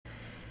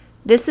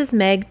This is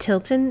Meg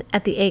Tilton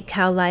at the 8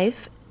 Cow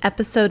Life,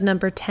 episode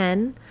number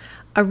 10,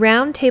 a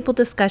roundtable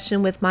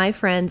discussion with my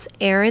friends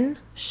Erin,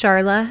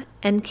 Sharla,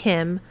 and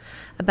Kim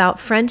about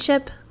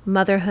friendship,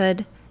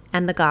 motherhood,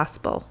 and the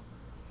gospel.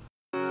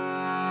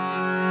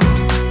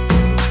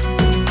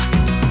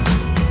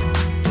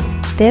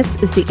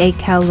 This is the 8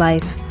 Cow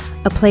Life,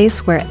 a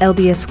place where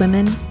LDS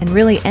women, and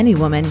really any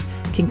woman,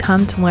 can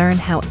come to learn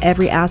how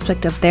every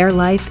aspect of their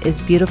life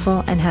is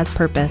beautiful and has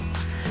purpose.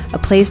 A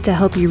place to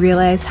help you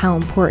realize how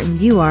important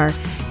you are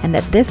and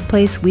that this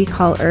place we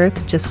call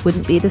Earth just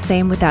wouldn't be the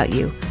same without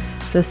you.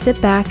 So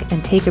sit back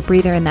and take a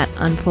breather in that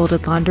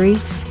unfolded laundry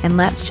and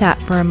let's chat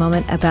for a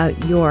moment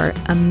about your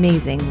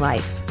amazing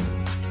life.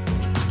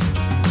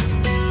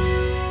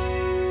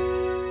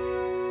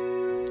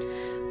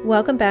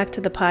 Welcome back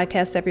to the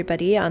podcast,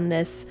 everybody, on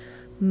this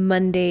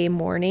Monday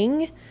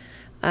morning.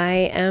 I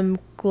am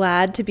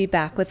glad to be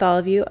back with all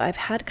of you. I've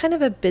had kind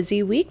of a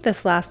busy week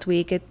this last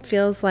week. It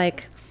feels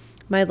like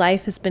my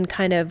life has been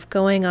kind of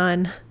going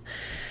on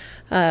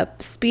a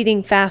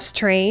speeding fast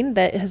train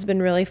that has been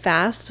really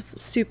fast,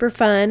 super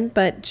fun,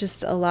 but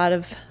just a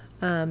lot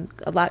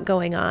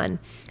going on.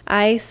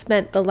 I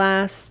spent the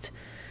last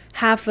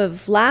half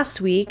of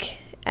last week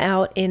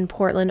out in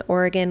Portland,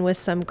 Oregon with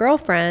some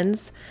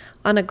girlfriends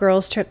on a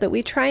girls trip that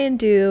we try and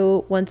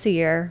do once a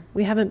year.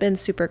 We haven't been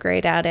super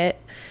great at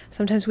it.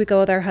 Sometimes we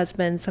go with our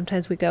husbands,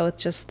 sometimes we go with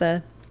just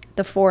the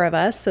four of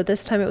us. So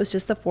this time it was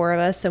just the four of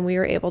us, and we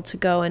were able to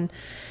go and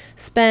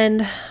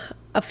spend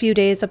a few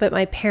days up at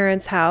my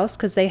parents' house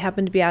because they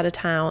happened to be out of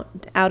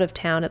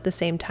town at the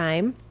same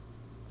time,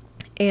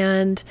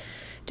 and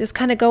just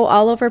kind of go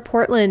all over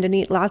Portland and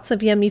eat lots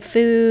of yummy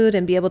food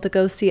and be able to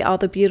go see all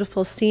the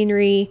beautiful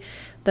scenery.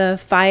 The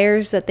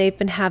fires that they've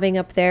been having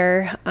up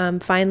there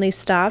finally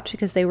stopped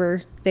because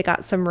they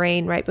got some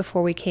rain right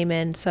before we came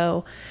in.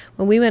 So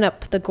when we went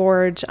up the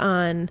gorge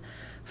on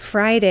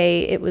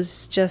Friday, it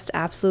was just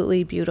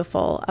absolutely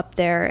beautiful up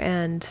there,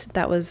 and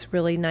that was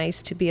really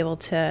nice to be able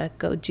to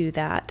go do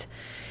that.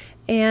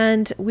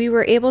 And we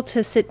were able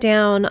to sit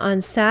down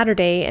on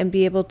Saturday and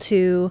be able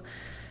to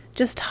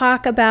just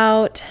talk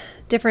about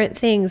different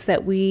things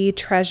that we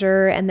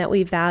treasure and that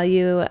we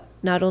value,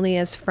 not only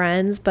as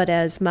friends, but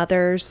as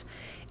mothers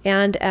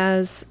and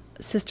as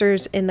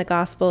sisters in the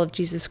gospel of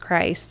Jesus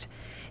Christ.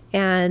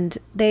 And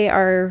they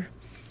are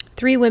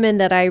three women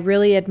that I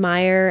really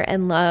admire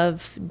and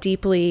love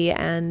deeply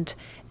and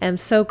am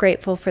so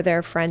grateful for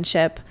their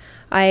friendship.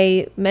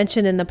 I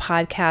mentioned in the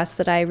podcast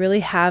that I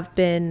really have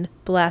been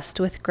blessed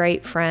with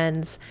great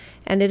friends,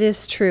 and it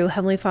is true.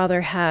 Heavenly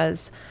Father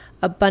has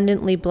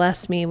abundantly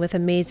blessed me with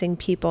amazing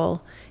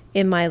people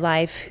in my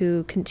life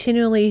who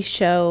continually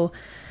show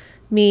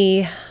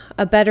me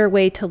a better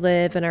way to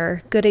live and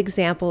are good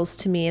examples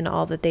to me in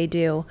all that they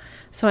do.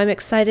 So I'm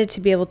excited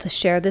to be able to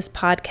share this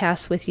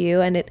podcast with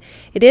you. And it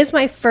is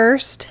my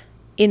first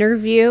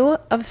interview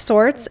of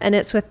sorts, and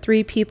it's with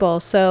three people.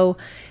 So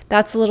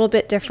that's a little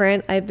bit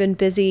different. I've been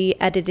busy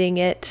editing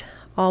it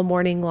all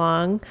morning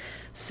long.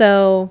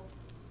 So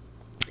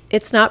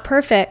it's not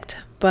perfect,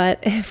 but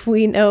if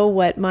we know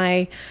what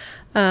my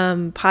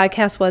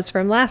podcast was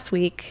from last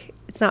week,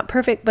 it's not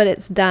perfect, but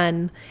it's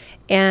done.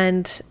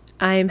 And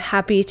I'm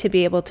happy to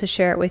be able to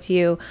share it with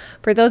you.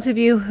 For those of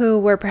you who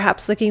were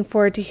perhaps looking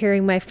forward to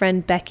hearing my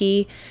friend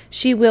Becky,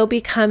 she will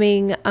be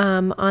coming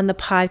on the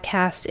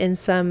podcast in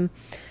some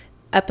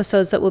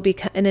episodes that will be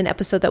in an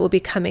episode that will be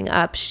coming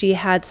up. She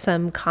had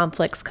some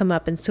conflicts come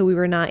up, and so we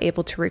were not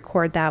able to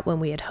record that when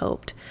we had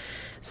hoped.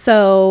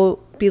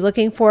 So be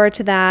looking forward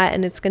to that,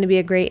 and it's going to be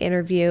a great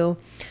interview.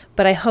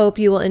 But I hope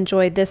you will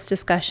enjoy this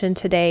discussion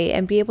today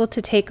and be able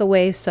to take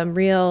away some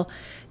real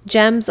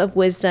gems of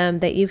wisdom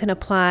that you can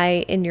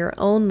apply in your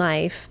own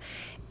life.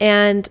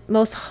 And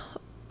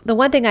the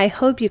one thing I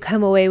hope you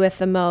come away with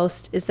the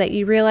most is that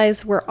you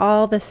realize we're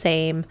all the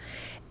same,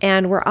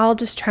 and we're all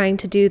just trying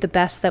to do the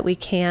best that we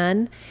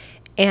can,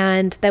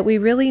 and that we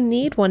really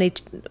need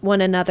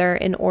one another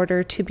in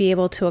order to be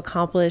able to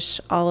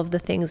accomplish all of the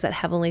things that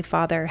Heavenly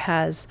Father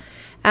has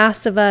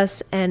asked of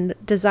us and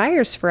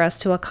desires for us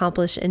to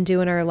accomplish and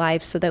do in our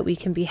life so that we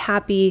can be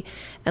happy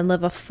and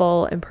live a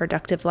full and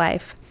productive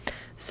life.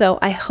 So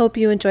I hope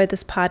you enjoyed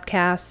this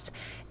podcast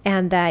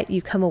and that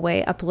you come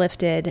away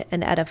uplifted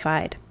and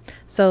edified.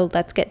 So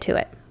let's get to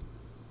it.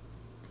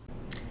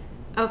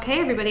 Okay,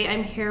 everybody,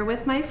 I'm here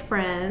with my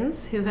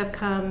friends who have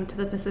come to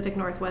the Pacific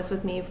Northwest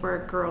with me for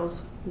a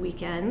girls'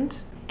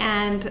 weekend.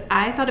 And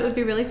I thought it would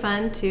be really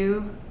fun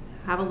to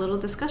have a little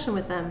discussion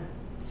with them.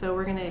 So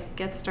we're going to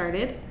get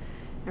started.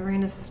 And we're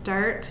going to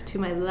start to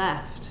my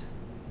left,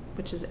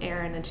 which is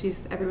Erin, and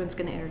everyone's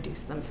going to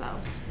introduce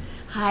themselves.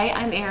 Hi,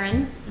 I'm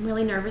Erin. I'm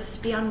really nervous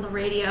to be on the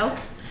radio.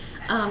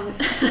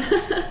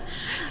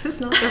 It's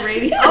not the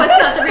radio. Oh, it's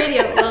not the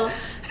radio. Well,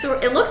 so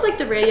it looks like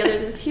the radio.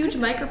 There's this huge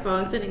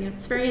microphone sitting.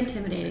 It's very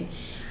intimidating.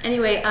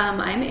 Anyway,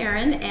 I'm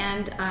Erin,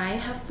 and I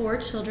have 4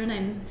 children.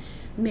 I'm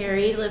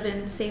married, live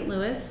in St.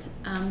 Louis,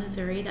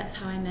 Missouri. That's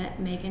how I met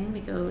Megan. We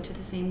go to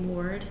the same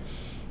ward,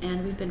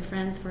 and we've been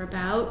friends for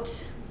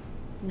about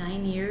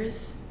 9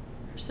 years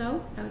or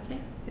so, I would say.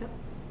 Yep.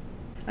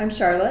 I'm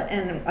Sharla,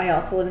 and I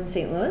also live in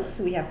St. Louis.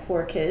 We have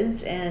 4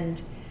 kids, and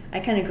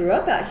I kind of grew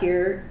up out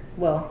here,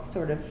 well,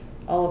 sort of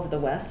all over the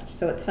West,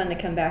 so it's fun to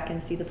come back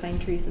and see the pine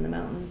trees and the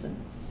mountains. And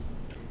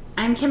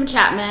I'm Kim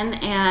Chapman,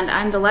 and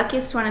I'm the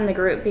luckiest one in the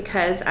group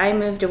because I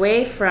moved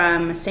away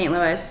from St.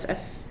 Louis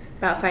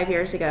about 5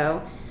 years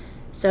ago.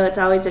 So it's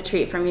always a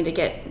treat for me to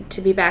get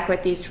to be back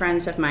with these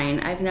friends of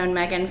mine. I've known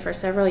Megan for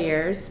several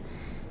years.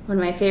 One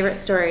of my favorite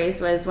stories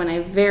was when I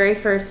very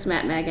first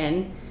met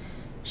Megan.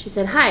 She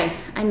said, "Hi,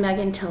 I'm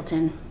Megan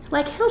Tilton,"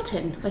 like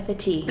Hilton with a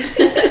T.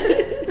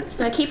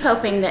 So I keep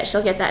hoping that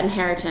she'll get that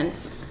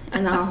inheritance,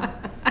 and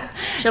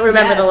she'll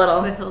remember the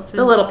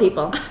little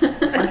people.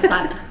 That's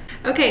fun.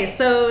 Okay,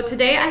 so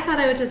today I thought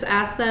I would just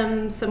ask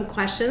them some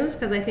questions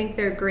because I think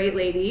they're great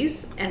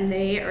ladies and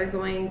they are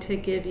going to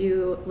give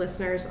you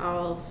listeners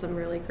all some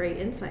really great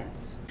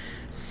insights.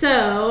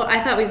 So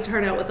I thought we'd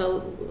start out with a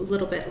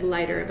little bit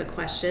lighter of a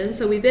question.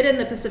 So we've been in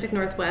the Pacific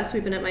Northwest.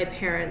 We've been at my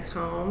parents'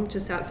 home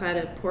just outside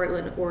of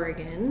Portland,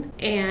 Oregon.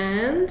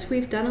 And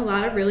we've done a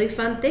lot of really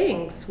fun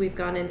things. We've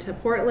gone into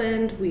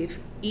Portland. We've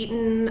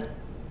eaten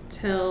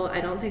till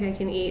I don't think I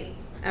can eat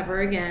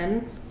ever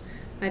again.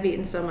 I've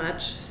eaten so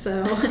much.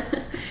 So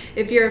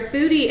if you're a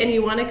foodie and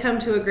you want to come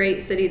to a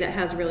great city that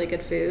has really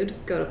good food,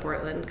 go to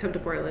Portland. Come to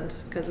Portland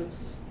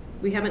because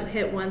we haven't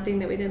hit one thing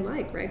that we didn't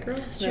like, right, girls?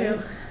 It's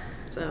true.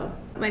 So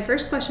my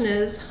first question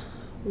is,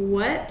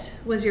 what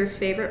was your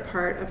favorite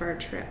part of our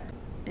trip?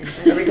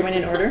 Are we going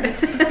in order?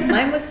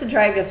 Mine was the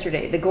drive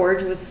yesterday. The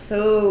gorge was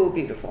so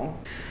beautiful.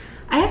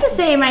 I have to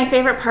say my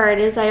favorite part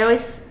is I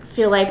always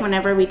feel like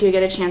whenever we do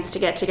get a chance to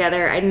get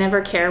together, I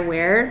never care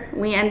where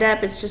we end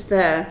up. It's just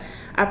the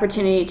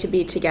opportunity to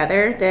be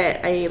together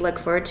that I look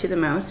forward to the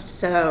most.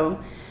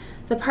 So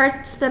the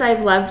parts that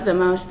I've loved the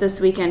most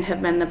this weekend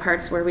have been the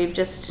parts where we've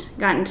just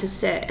gotten to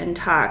sit and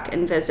talk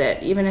and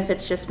visit, even if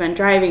it's just been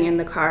driving in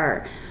the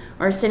car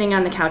or sitting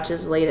on the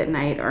couches late at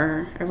night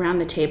or around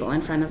the table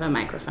in front of a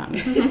microphone.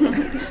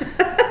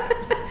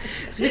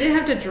 So we didn't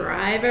have to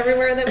drive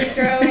everywhere that we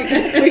drove.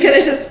 We could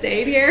have just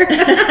stayed here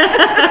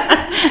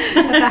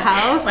at the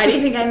house. Why do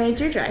you think I made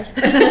you drive?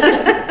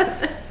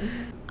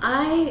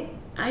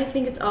 I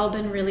think it's all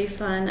been really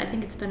fun. I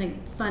think it's been a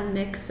fun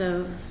mix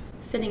of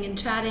sitting and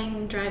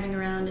chatting, driving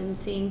around and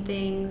seeing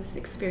things,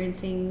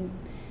 experiencing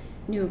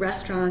new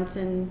restaurants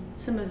and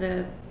some of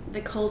the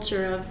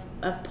culture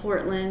of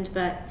Portland.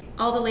 But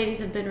all the ladies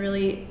have been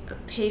really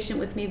patient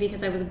with me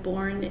because I was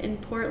born in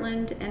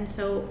Portland, and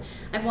so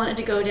I've wanted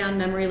to go down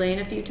memory lane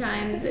a few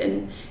times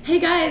and, hey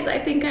guys, I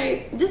think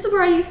this is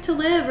where I used to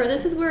live, or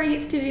this is where I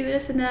used to do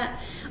this and that,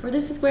 or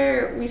this is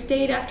where we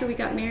stayed after we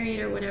got married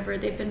or whatever.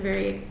 They've been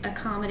very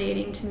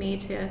accommodating to me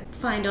to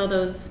find all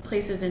those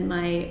places from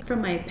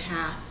my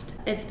past.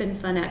 It's been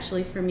fun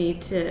actually for me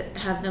to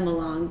have them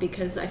along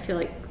because I feel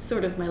like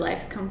sort of my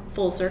life's come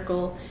full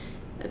circle.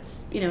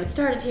 It's, it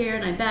started here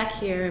and I'm back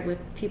here with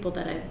people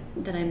that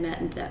I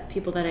met and that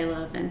people that I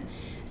love. And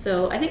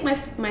so I think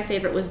my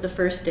favorite was the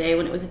first day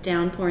when it was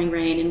downpouring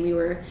rain and we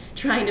were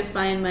trying to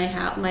find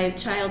my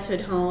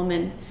childhood home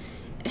and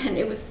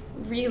it was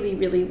really,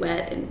 really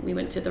wet, and we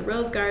went to the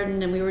Rose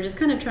Garden and we were just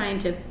kind of trying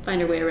to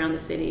find our way around the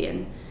city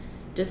and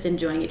just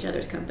enjoying each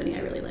other's company. I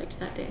really liked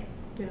that day.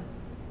 Yeah.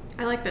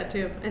 I like that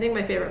too. I think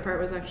my favorite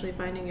part was actually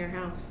finding your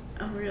house.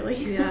 Oh,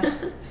 really?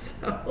 Yeah.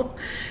 So,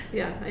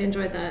 yeah, I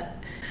enjoyed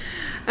that.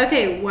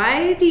 Okay,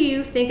 why do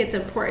you think it's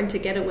important to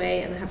get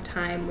away and have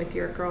time with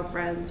your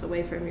girlfriends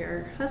away from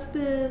your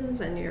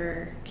husbands and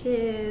your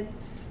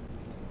kids?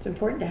 It's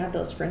important to have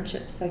those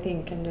friendships, I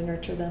think, and to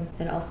nurture them.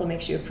 And it also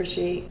makes you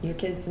appreciate your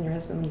kids and your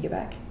husband when you get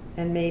back.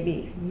 And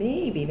maybe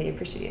they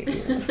appreciate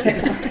you a little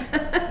bit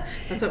more.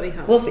 That's what we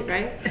hope. We'll see.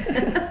 Right?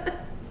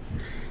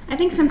 I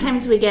think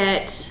sometimes we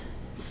get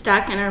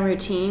stuck in our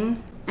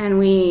routine and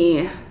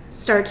we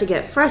start to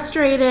get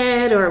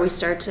frustrated or we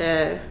start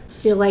to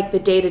feel like the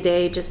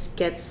day-to-day just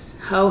gets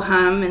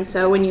ho-hum. And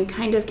so when you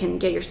kind of can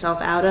get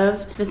yourself out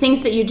of the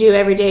things that you do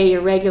every day,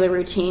 your regular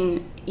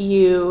routine,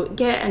 you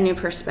get a new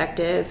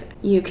perspective.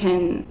 You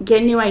can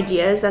get new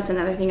ideas. That's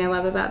another thing I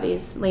love about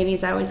these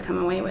ladies. I always come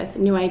away with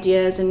new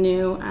ideas and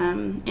new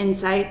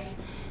insights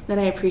that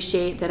I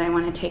appreciate, that I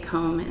want to take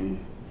home.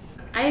 And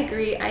I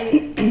agree.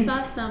 I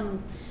saw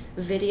some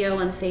video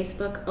on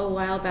Facebook a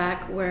while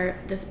back where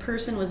this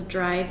person was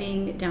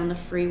driving down the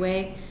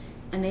freeway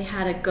and they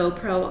had a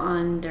GoPro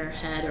on their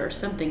head or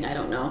something, I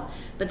don't know.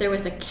 But there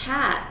was a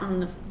cat on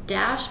the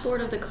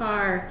dashboard of the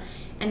car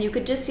and you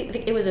could just see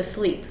it was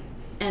asleep.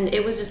 And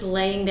it was just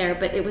laying there,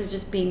 but it was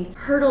just being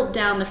hurtled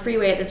down the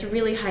freeway at this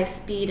really high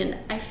speed. And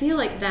I feel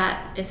like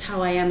that is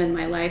how I am in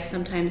my life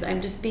sometimes.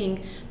 I'm just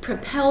being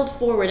propelled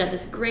forward at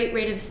this great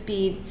rate of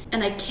speed,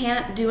 and I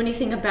can't do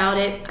anything about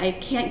it. I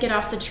can't get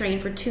off the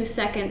train for 2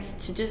 seconds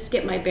to just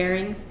get my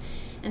bearings.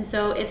 And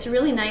so it's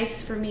really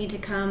nice for me to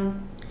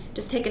come,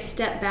 just take a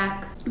step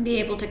back, and be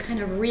able to kind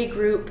of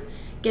regroup,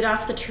 get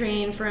off the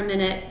train for a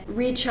minute,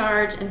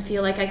 recharge, and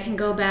feel like I can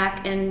go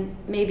back and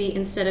maybe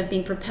instead of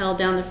being propelled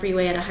down the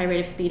freeway at a high rate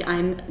of speed,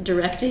 I'm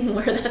directing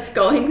where that's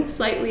going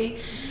slightly.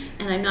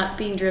 And I'm not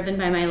being driven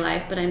by my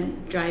life, but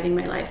I'm driving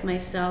my life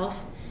myself.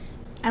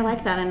 I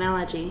like that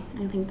analogy.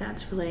 I think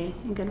that's really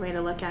a good way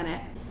to look at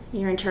it.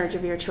 You're in charge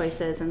of your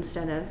choices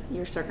instead of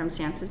your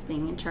circumstances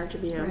being in charge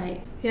of you.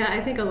 Right. Yeah,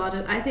 I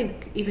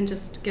think even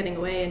just getting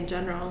away in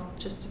general,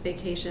 just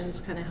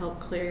vacations kind of help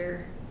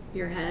clear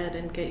your head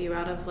and get you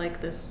out of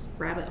like this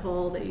rabbit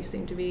hole that you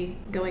seem to be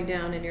going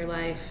down in your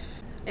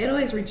life. It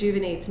always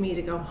rejuvenates me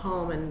to go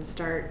home and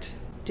start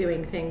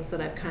doing things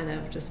that I've kind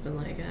of just been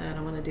like, I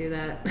don't want to do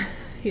that.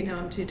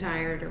 I'm too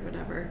tired or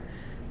whatever.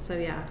 So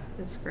yeah,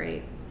 it's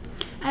great.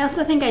 I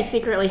also think I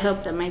secretly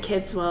hope that my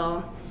kids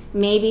will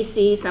maybe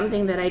see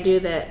something that I do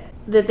that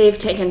they've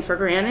taken for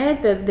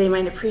granted, that they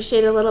might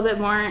appreciate a little bit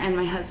more, and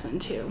my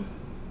husband too.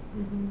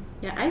 Mm-hmm.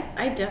 Yeah,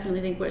 I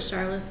definitely think what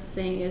Sharla's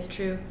saying is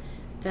true,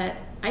 that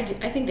I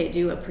think they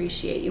do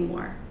appreciate you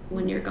more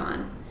when you're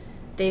gone.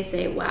 They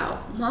say,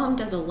 wow, Mom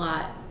does a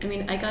lot. I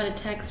mean, I got a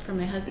text from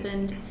my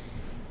husband,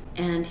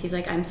 and he's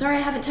like, I'm sorry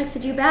I haven't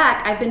texted you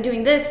back. I've been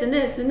doing this and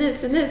this and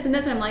this and this and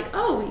this. And I'm like,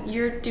 oh,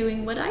 you're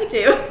doing what I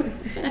do.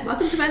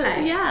 Welcome to my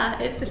life. Yeah,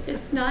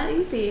 it's not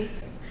easy.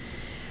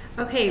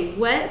 Okay,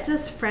 what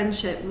does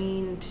friendship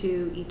mean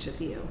to each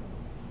of you?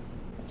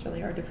 It's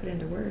really hard to put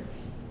into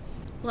words.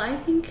 Well, I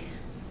think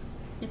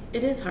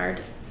it is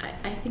hard.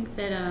 I think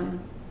that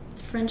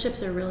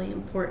friendships are really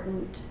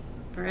important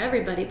for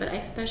everybody, but I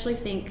especially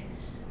think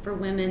for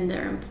women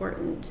they're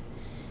important.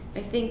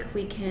 I think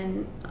we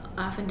can,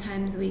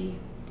 oftentimes when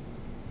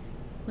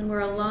we're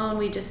alone,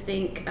 we just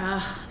think,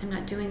 I'm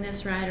not doing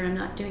this right, or I'm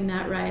not doing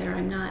that right, or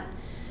I'm not.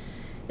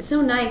 It's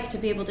so nice to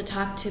be able to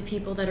talk to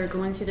people that are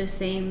going through the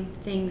same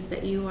things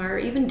that you are, or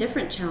even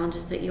different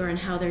challenges that you are, and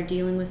how they're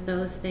dealing with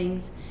those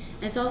things.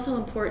 And it's also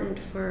important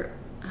for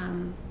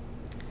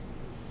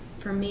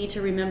me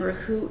to remember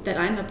that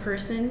I'm a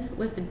person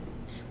with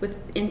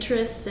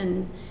interests,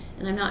 and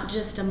I'm not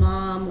just a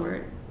mom,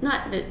 or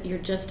not that you're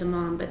just a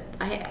mom, but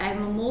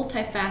I'm a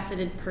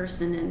multifaceted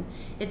person, and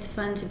it's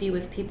fun to be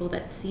with people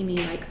that see me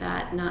like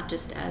that, not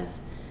just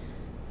as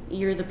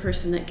you're the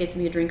person that gets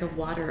me a drink of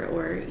water,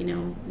 or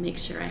make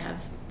sure I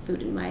have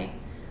food in my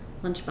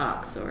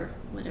lunchbox or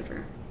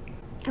whatever.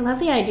 I love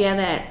the idea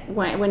that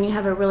when you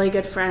have a really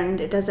good friend,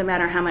 it doesn't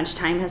matter how much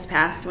time has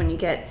passed. When you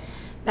get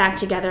back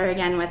together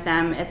again with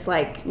them, it's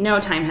like no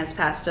time has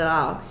passed at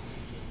all,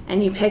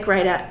 and you pick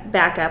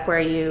back up where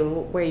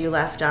you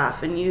left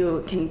off, and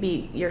you can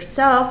be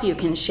yourself. You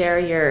can share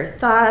your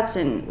thoughts,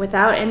 and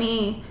without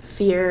any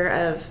fear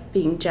of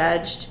being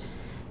judged,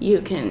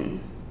 you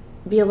can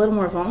be a little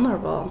more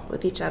vulnerable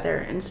with each other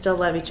and still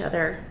love each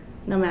other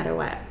no matter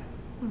what.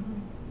 Mm-hmm.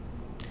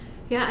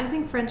 Yeah, I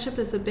think friendship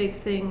is a big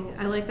thing.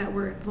 I like that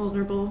word,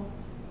 vulnerable.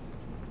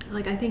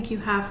 Like, I think you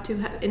have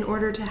to, in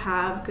order to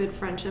have good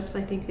friendships,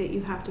 I think that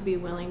you have to be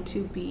willing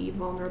to be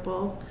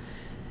vulnerable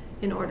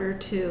in order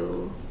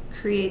to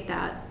create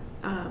that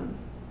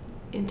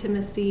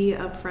intimacy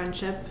of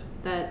friendship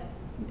that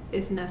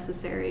is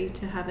necessary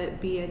to have it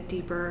be a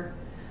deeper,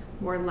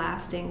 more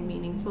lasting,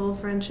 meaningful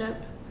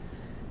friendship.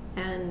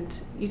 And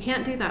you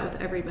can't do that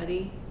with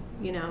everybody.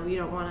 You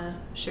don't want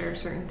to share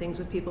certain things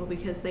with people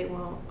because they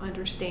won't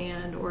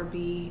understand or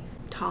be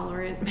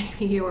tolerant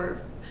maybe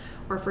or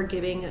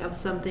forgiving of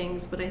some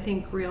things. But I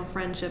think real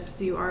friendships,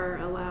 you are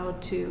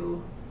allowed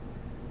to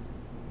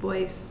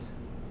voice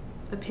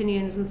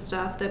opinions and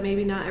stuff that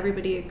maybe not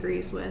everybody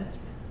agrees with,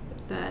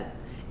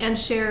 and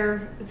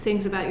share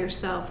things about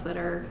yourself that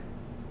are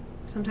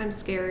sometimes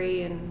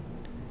scary and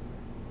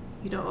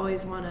you don't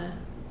always want to,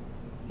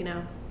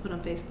 put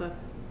on Facebook.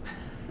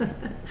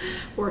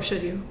 Or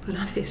should you put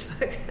on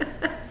Facebook?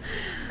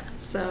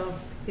 So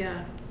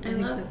yeah, I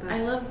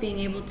love being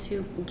able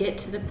to get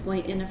to the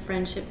point in a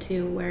friendship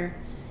too where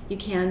you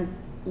can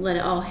let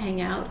it all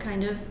hang out,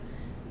 kind of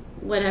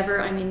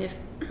whatever. I mean,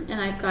 and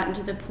I've gotten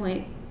to the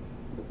point.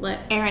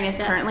 Erin is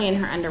currently in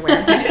her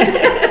underwear.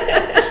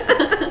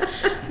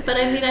 But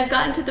I mean, I've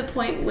gotten to the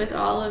point with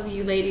all of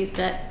you ladies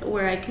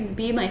where I can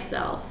be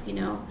myself,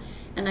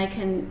 and I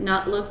can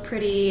not look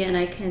pretty, and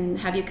I can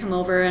have you come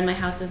over and my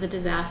house is a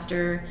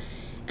disaster,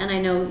 and I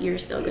know you're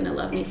still going to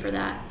love me for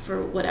that, for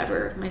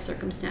whatever my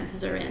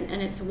circumstances are in.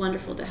 And it's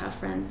wonderful to have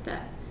friends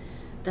that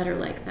are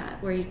like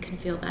that, where you can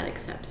feel that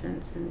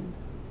acceptance and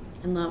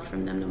love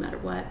from them no matter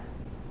what.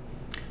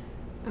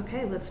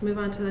 Okay, let's move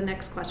on to the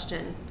next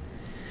question.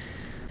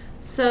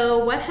 So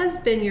what has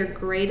been your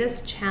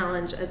greatest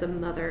challenge as a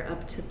mother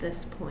up to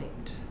this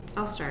point?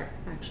 I'll start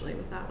actually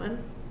with that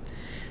one.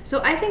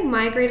 So I think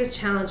my greatest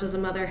challenge as a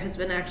mother has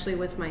been actually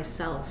with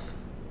myself,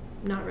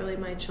 not really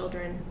my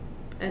children,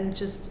 and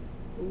just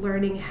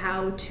learning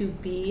how to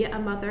be a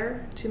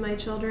mother to my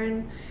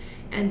children,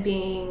 and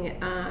being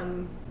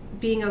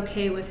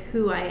okay with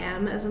who I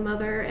am as a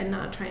mother, and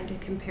not trying to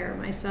compare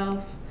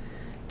myself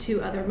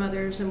to other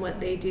mothers and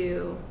what they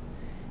do,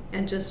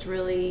 and just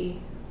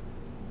really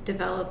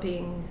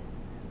developing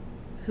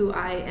who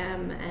I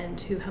am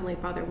and who Heavenly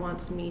Father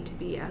wants me to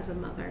be as a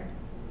mother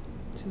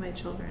to my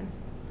children.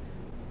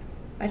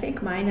 I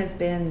think mine has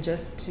been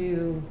just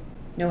to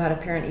know how to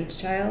parent each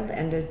child,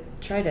 and to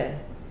try to,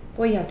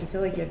 you have to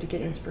feel like you have to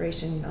get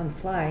inspiration on the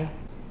fly.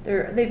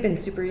 They've been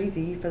super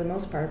easy for the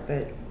most part,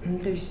 but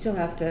you still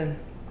have to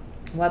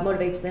what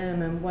motivates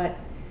them and what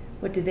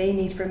do they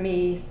need from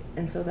me.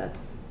 And so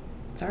it's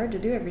hard to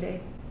do every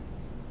day.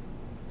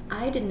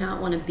 I did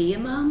not want to be a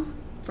mom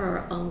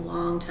for a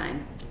long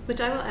time. Which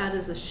I will add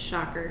is a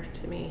shocker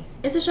to me.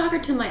 It's a shocker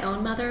to my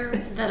own mother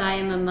that I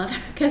am a mother,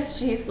 because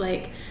she's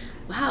like,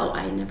 wow,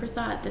 I never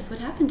thought this would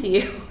happen to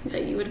you,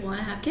 that you would want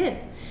to have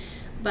kids.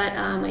 But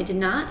I did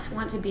not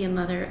want to be a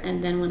mother,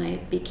 and then when I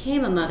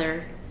became a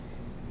mother,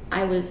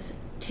 I was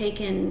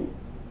taken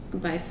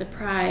by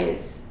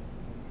surprise.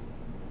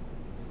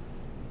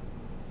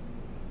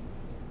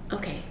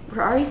 Okay,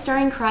 we're already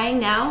starting crying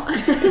now.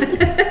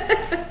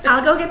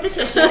 I'll go get the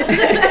tissues.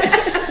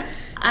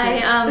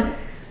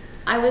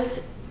 I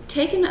was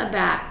taken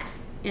aback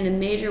in a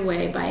major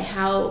way by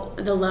how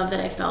the love that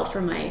I felt for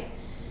my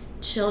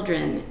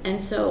children.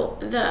 And so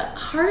the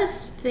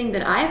hardest thing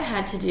that I've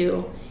had to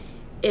do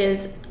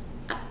is,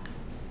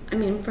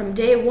 from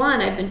day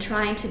one, I've been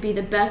trying to be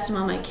the best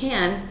mom I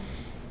can,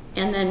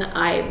 and then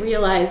I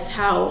realize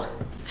how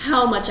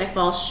much I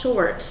fall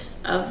short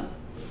of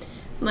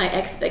my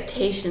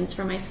expectations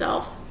for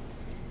myself.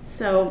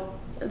 So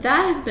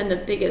that has been the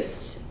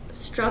biggest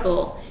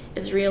struggle,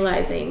 is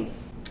realizing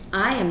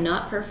I am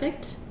not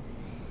perfect.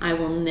 I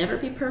will never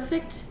be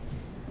perfect.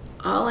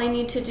 All I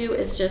need to do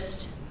is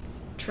just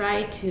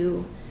try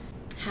to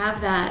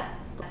have that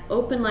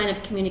open line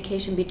of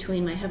communication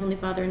between my Heavenly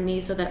Father and me,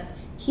 so that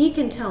He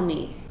can tell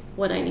me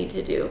what I need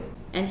to do,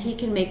 and He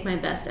can make my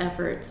best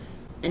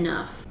efforts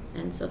enough.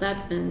 And so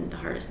that's been the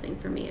hardest thing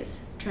for me,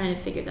 is trying to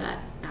figure that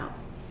out.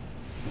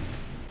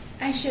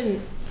 I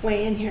shouldn't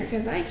weigh in here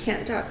because I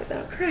can't talk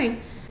without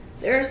crying.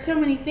 There are so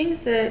many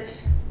things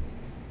that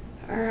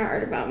are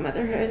hard about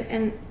motherhood,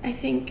 and I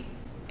think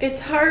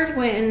it's hard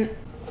when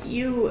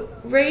you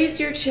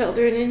raise your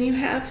children and you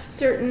have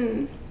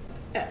certain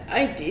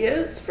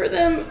ideas for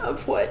them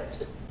of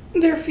what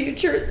their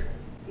future's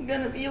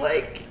gonna be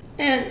like,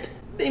 and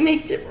they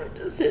make different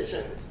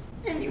decisions,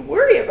 and you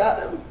worry about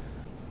them.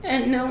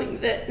 And knowing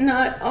that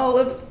not all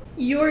of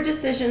your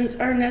decisions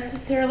are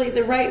necessarily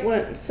the right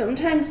ones.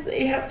 Sometimes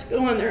they have to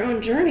go on their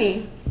own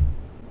journey,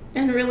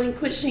 and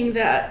relinquishing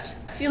that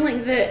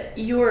feeling that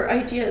your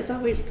idea is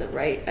always the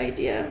right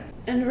idea,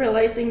 and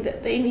realizing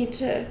that they need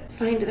to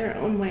find their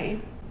own way,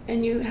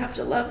 and you have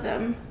to love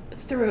them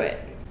through it.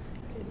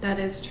 That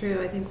is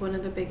true. I think one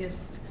of the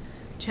biggest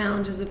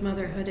challenges of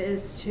motherhood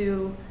is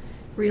to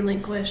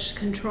relinquish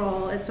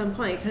control at some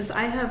point, because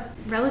I have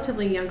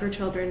relatively younger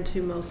children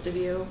to most of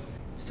you,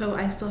 so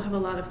I still have a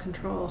lot of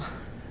control.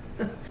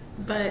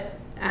 But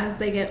as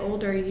they get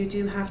older, you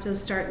do have to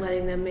start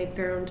letting them make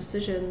their own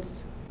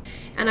decisions.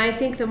 And I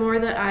think the more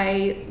that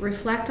I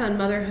reflect on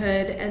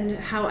motherhood and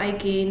how I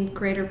gain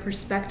greater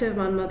perspective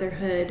on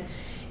motherhood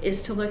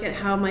is to look at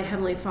how my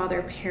Heavenly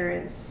Father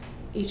parents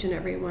each and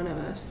every one of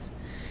us.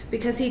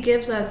 Because He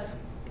gives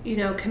us,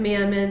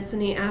 commandments,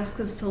 and He asks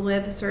us to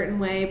live a certain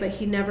way, but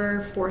He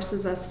never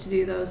forces us to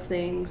do those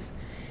things.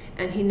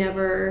 And He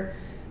never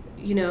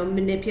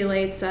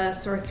manipulates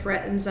us or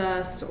threatens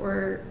us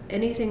or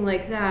anything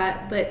like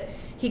that, but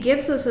He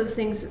gives us those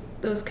things,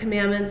 those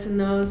commandments, and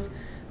those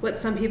what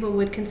some people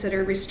would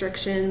consider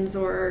restrictions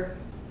or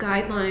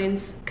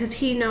guidelines, because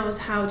He knows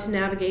how to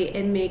navigate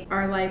and make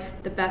our life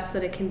the best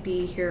that it can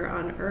be here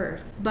on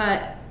earth.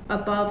 But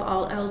above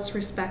all else,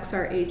 respects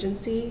our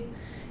agency.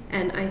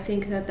 And I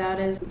think that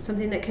is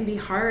something that can be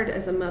hard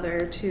as a mother,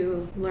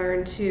 to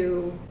learn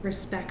to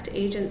respect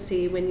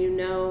agency when you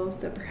know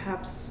that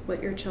perhaps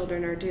what your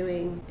children are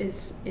doing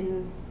is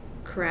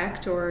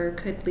incorrect or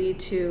could lead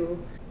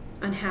to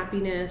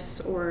unhappiness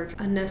or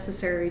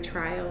unnecessary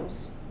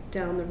trials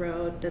down the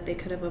road that they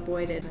could have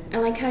avoided. I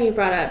like how you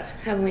brought up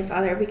Heavenly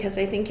Father, because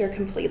I think you're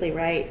completely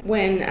right.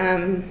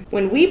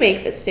 When we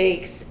make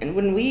mistakes and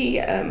when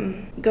we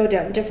go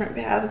down different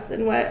paths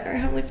than what our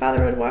Heavenly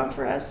Father would want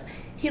for us,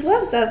 He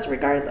loves us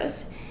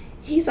regardless.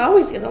 He's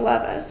always going to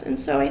love us. And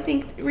so I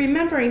think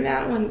remembering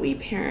that when we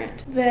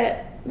parent,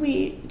 that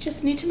we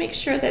just need to make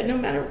sure that no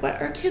matter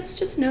what, our kids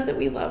just know that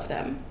we love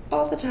them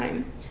all the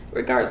time,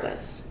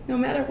 regardless, no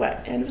matter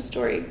what. End of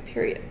story,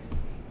 period.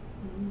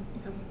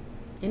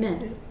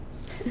 Amen.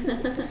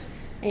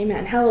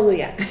 Amen.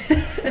 Hallelujah.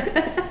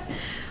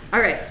 All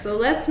right, so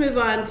let's move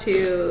on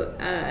to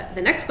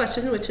the next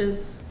question, which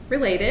is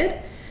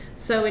related.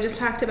 So we just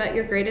talked about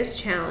your greatest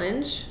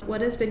challenge. What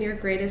has been your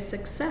greatest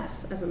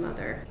success as a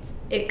mother?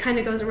 It kind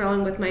of goes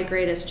along with my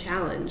greatest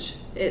challenge.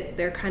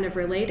 They're kind of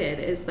related,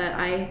 is that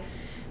I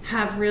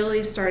have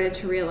really started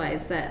to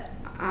realize that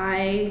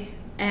I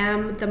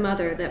am the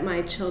mother that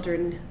my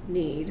children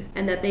need,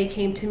 and that they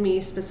came to me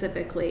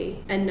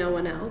specifically and no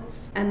one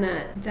else, and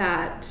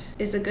that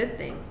is a good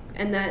thing.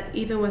 And that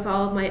even with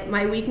all of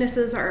my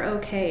weaknesses are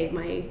okay,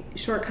 my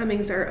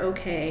shortcomings are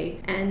okay,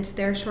 and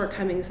their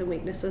shortcomings and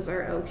weaknesses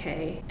are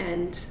okay,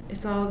 and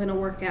it's all going to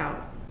work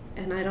out.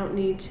 And I don't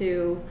need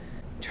to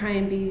try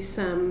and be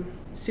some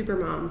super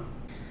mom.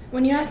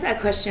 When you ask that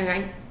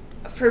question,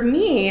 for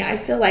me, I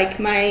feel like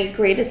my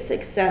greatest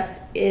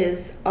success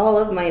is all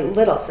of my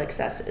little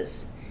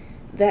successes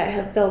that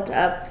have built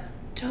up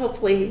to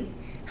hopefully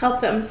help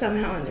them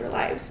somehow in their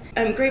lives.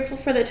 I'm grateful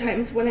for the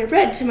times when I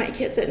read to my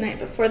kids at night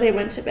before they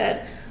went to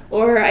bed,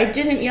 or I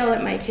didn't yell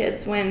at my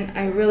kids when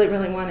I really,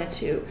 really wanted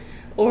to,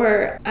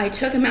 or I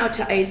took them out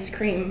to ice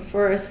cream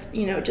for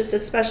just a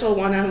special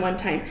one-on-one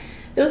time.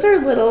 Those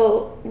are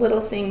little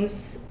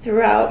things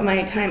throughout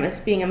my time as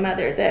being a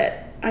mother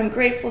that I'm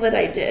grateful that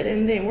I did,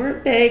 and they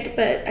weren't big,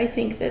 but I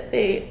think that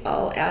they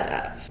all add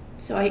up.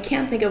 So I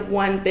can't think of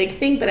one big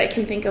thing, but I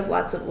can think of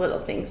lots of little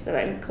things that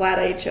I'm glad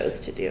I chose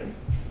to do.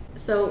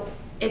 So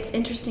it's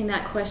interesting,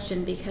 that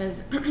question,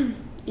 because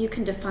you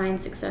can define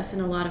success in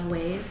a lot of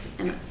ways,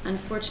 and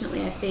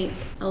unfortunately I think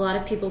a lot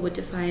of people would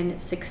define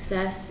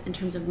success in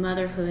terms of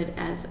motherhood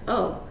as,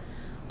 all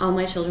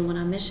my children went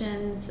on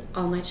missions,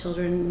 all my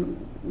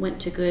children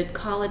went to good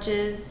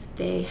colleges,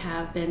 they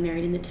have been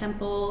married in the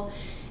temple,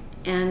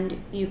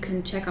 and you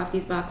can check off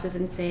these boxes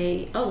and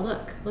say,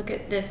 look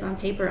at this on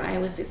paper, I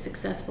was a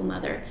successful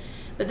mother.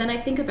 But then I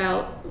think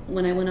about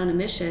when I went on a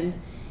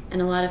mission,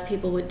 and a lot of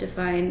people would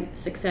define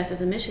success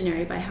as a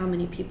missionary by how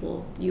many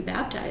people you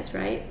baptized,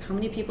 right? How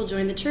many people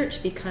joined the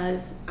church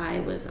because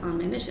I was on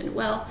my mission?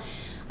 Well,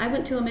 I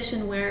went to a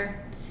mission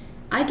where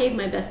I gave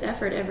my best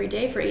effort every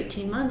day for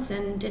 18 months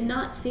and did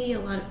not see a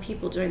lot of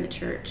people join the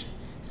church.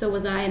 So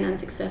was I an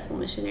unsuccessful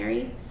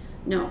missionary?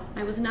 No,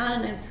 I was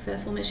not an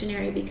unsuccessful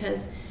missionary,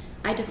 because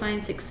I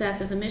define success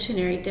as a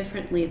missionary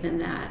differently than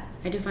that.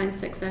 I define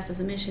success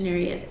as a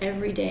missionary as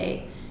every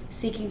day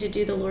seeking to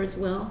do the Lord's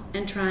will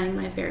and trying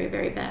my very,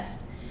 very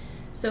best.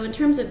 So in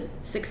terms of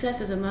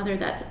success as a mother,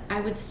 I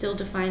would still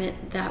define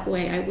it that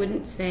way. I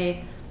wouldn't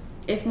say,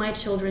 if my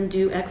children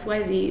do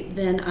XYZ,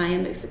 then I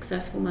am a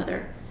successful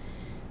mother.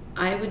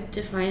 I would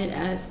define it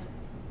as,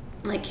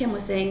 like Kim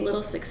was saying,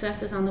 little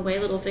successes on the way,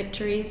 little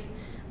victories,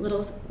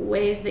 little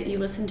ways that you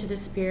listen to the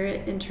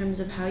Spirit in terms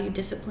of how you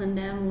discipline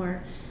them,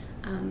 or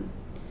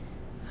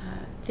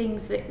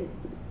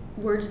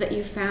words that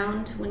you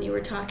found when you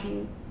were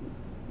talking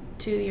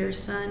to your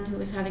son who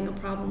was having a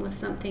problem with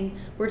something,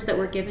 words that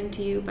were given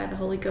to you by the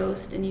Holy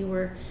Ghost, and you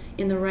were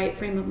in the right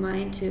frame of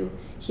mind to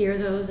hear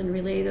those and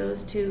relay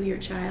those to your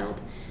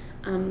child.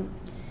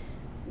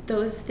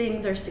 Those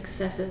things are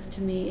successes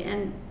to me,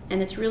 and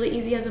it's really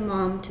easy as a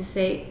mom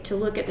to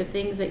look at the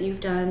things that you've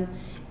done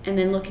and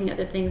then looking at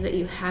the things that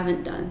you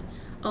haven't done.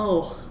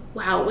 Oh,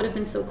 wow, it would have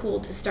been so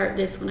cool to start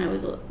this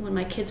when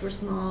my kids were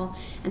small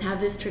and have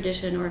this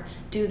tradition, or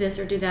do this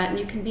or do that. And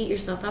you can beat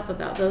yourself up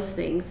about those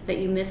things that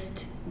you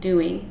missed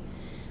doing.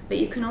 But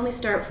you can only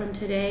start from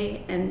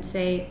today and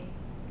say,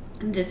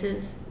 this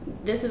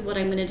is what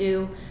I'm going to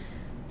do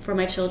for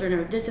my children,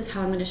 or this is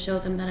how I'm going to show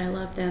them that I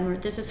love them, or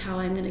this is how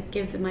I'm going to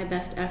give them my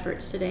best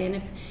efforts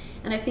today.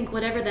 And I think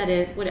whatever that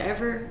is,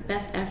 whatever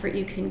best effort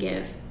you can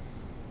give,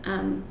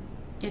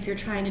 if you're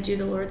trying to do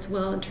the Lord's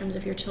will in terms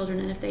of your children,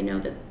 and if they know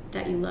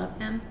that you love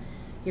them,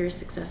 you're a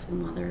successful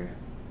mother.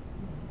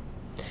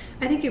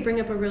 I think you bring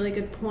up a really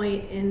good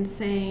point in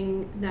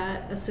saying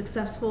that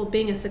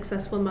being a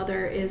successful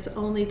mother is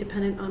only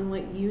dependent on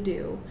what you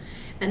do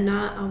and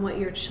not on what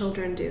your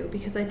children do,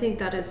 because I think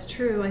that is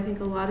true. I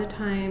think a lot of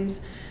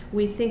times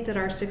we think that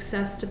our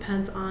success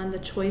depends on the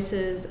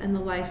choices and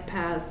the life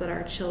paths that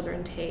our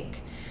children take.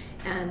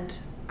 And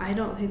I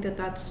don't think that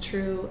that's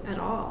true at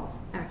all,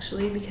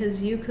 actually,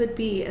 because you could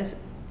be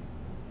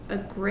a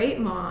great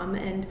mom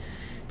and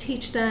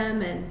teach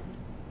them and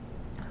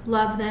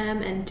love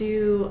them and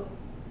do,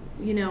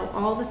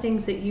 all the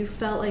things that you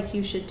felt like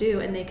you should do,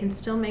 and they can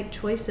still make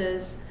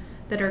choices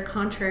that are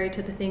contrary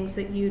to the things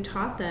that you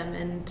taught them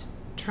and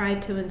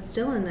tried to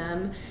instill in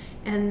them.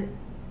 And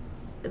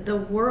the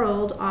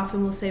world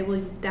often will say,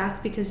 well, that's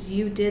because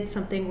you did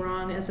something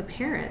wrong as a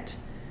parent.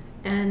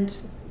 And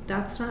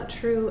that's not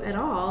true at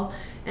all.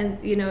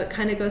 And, it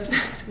kind of goes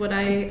back to what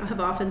I have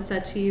often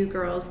said to you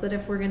girls, that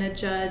if we're going to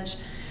judge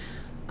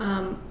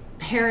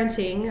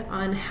parenting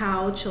on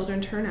how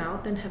children turn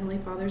out, then Heavenly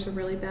Father's a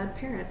really bad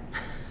parent.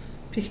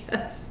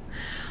 Because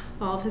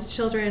all of his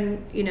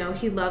children,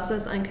 he loves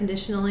us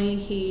unconditionally.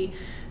 He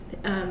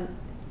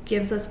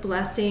gives us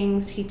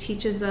blessings. He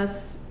teaches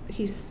us.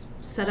 He's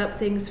set up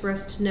things for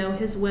us to know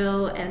his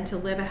will and to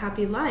live a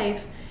happy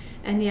life.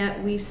 And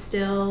yet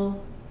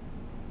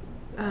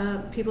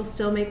people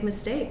still make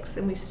mistakes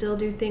and we still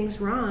do things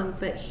wrong,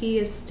 but he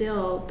is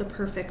still the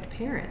perfect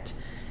parent.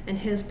 And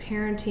his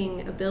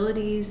parenting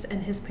abilities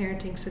and his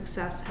parenting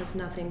success has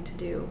nothing to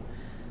do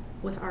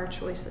with our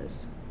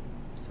choices.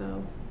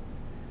 So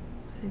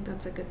I think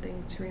that's a good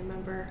thing to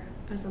remember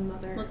as a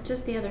mother. Well,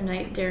 just the other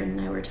night, Darren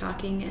and I were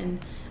talking,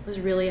 and I was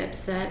really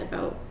upset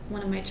about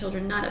one of my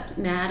children. Not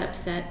mad,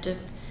 upset,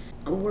 just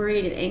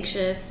worried and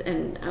anxious,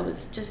 and I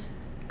was just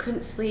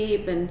couldn't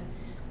sleep, and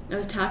I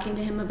was talking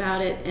to him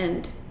about it,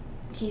 and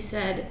he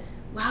said,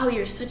 "Wow,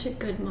 you're such a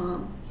good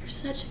mom. You're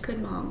such a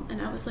good mom."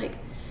 And I was like,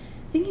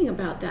 thinking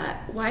about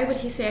that. Why would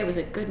he say I was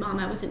a good mom?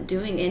 I wasn't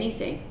doing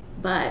anything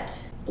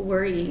but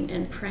worrying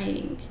and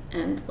praying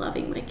and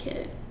loving my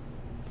kid.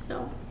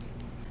 So,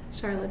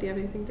 Sharla, do you have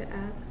anything to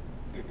add?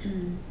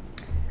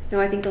 No,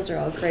 I think those are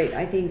all great.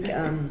 I think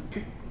I'm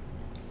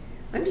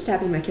just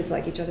happy my kids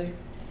like each other.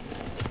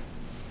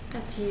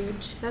 that's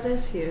huge. That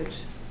is huge.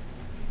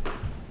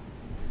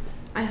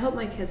 I hope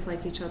my kids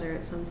like each other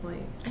at some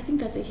point. I think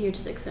that's a huge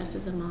success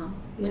as a mom,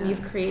 when Yeah.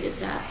 you've created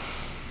that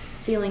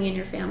feeling in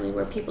your family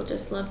where people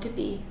just love to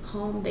be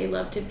home, they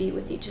love to be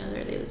with each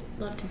other, they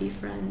love to be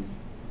friends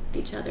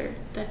with each other.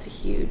 That's a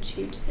huge,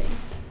 huge thing.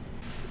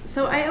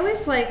 So I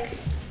always like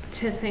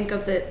to think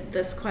of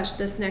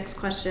this next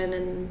question,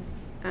 and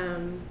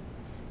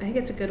I think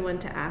it's a good one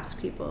to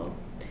ask people.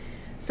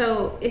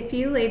 So if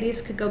you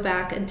ladies could go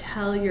back and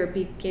tell your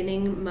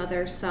beginning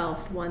mother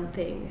self one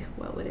thing,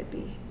 what would it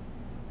be?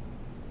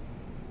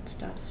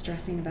 Stop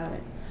stressing about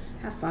it.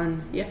 Have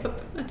fun.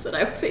 Yep, that's what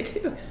I would say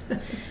too.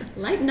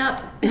 Lighten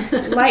up.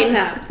 Lighten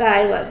up.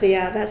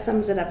 That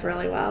sums it up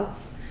really well.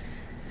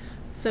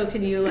 So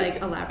can you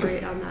like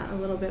elaborate on that a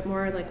little bit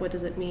more? Like, what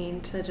does it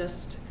mean to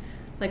just,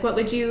 like, what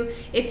would you,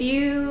 if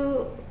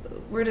you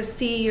were to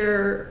see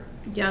your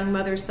young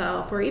mother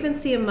self, or even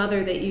see a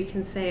mother that you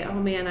can say, oh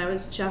man, I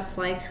was just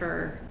like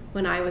her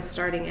when I was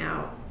starting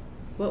out,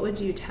 what would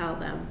you tell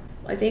them?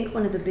 I think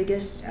one of the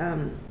biggest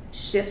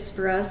shifts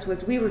for us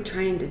was we were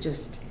trying to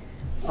just,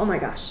 oh my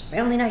gosh,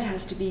 family night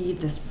has to be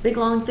this big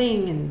long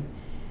thing, and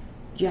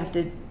you have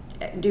to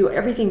do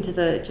everything to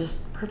the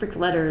just perfect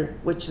letter,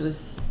 which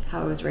was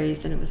how I was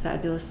raised, and it was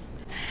fabulous.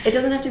 It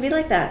doesn't have to be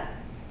like that.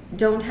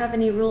 Don't have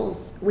any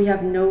rules. We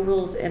have no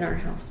rules in our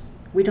house.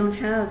 We don't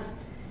have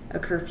a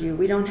curfew.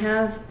 We don't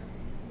have,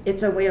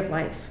 it's a way of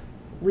life.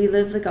 We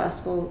live the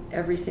gospel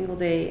every single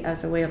day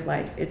as a way of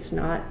life. It's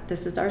not,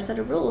 this is our set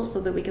of rules so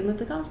that we can live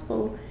the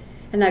gospel.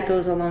 And that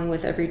goes along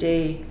with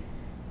everyday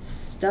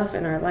stuff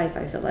in our life,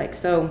 I feel like.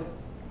 So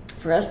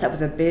for us, that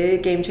was a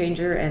big game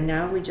changer. And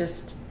now it's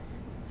just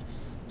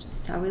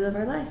how we live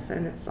our life.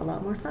 And it's a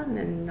lot more fun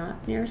and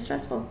not near as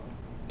stressful.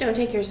 Don't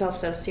take yourself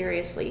so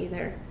seriously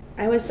either.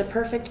 I was the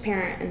perfect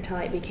parent until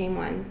I became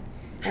one.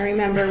 I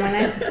remember when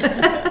I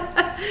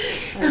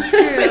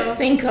was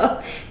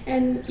single,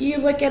 and you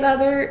look at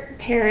other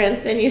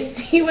parents and you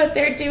see what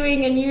they're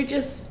doing, and you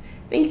just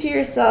think to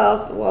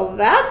yourself, well,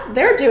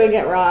 they're doing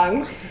it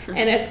wrong.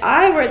 And if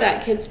I were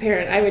that kid's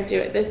parent, I would do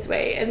it this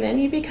way. And then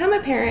you become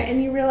a parent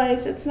and you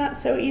realize it's not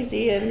so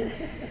easy. And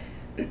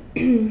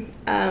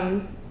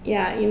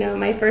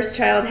my first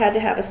child had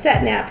to have a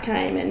set nap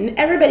time, and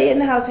everybody in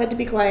the house had to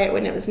be quiet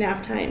when it was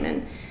nap time.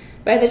 And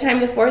by the time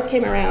the fourth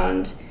came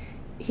around,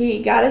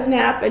 he got his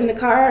nap in the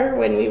car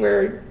when we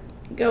were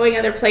going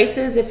other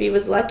places if he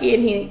was lucky,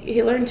 and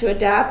he learned to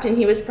adapt, and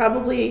he was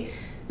probably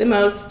the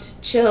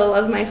most chill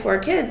of my four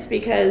kids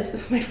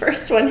because my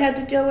first one had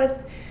to deal with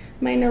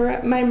my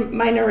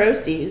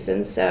neuroses.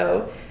 And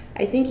so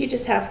I think you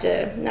just have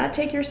to not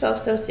take yourself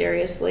so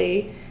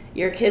seriously.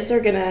 Your kids are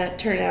going to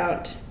turn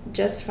out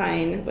just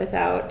fine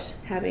without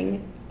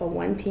having a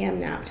 1 p.m.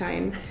 nap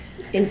time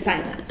in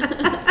silence.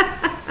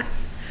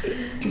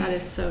 That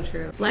is so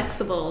true.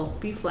 Flexible.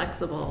 Be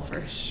flexible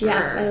for sure.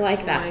 Yes, I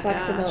like that. my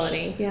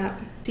Flexibility. Yeah.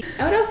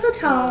 I would also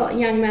tell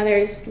young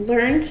mothers,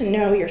 learn to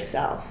know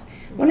yourself.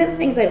 One of the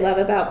things I love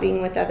about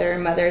being with other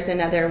mothers and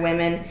other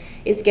women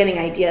is getting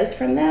ideas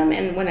from them.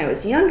 And when I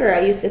was younger, I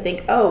used to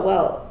think, oh,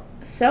 well,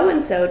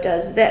 so-and-so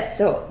does this,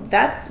 so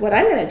that's what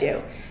I'm going to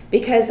do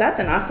because that's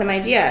an awesome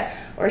idea.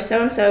 Or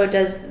so-and-so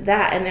does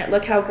that, and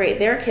look how great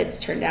their kids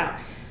turned out.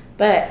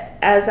 But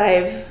as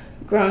I've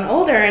grown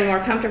older and more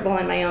comfortable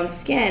in my own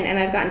skin, and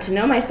I've gotten to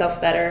know myself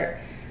better,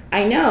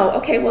 I know,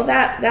 okay, well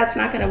that's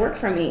not going to work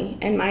for me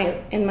in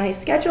my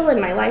schedule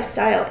and my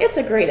lifestyle. It's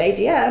a great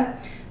idea,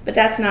 but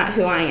that's not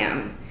who I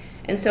am.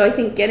 And so I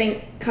think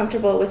getting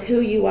comfortable with who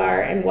you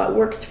are and what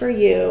works for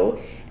you,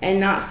 and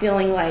not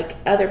feeling like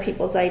other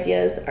people's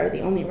ideas are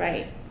the only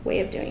right way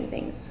of doing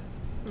things.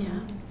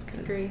 Yeah, that's good.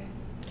 Agree.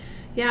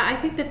 Yeah, I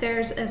think that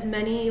there's as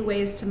many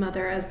ways to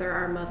mother as there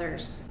are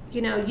mothers.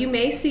 You know, you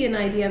may see an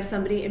idea of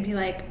somebody and be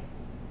like,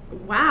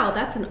 wow,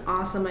 that's an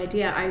awesome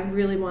idea. I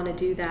really want to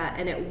do that,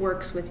 and it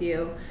works with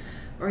you.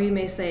 Or you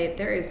may say,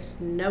 there is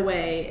no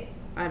way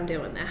I'm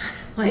doing that.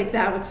 Like,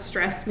 that would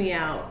stress me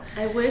out.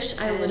 I wish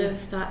I would have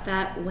thought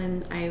that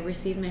when I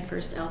received my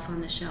first Elf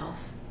on the Shelf.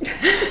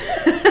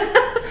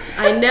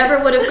 I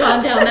never would have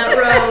gone down that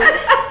road.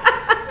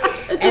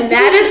 And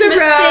that is a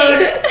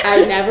road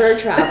I never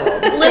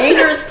traveled.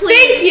 Listeners,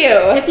 please. Thank you.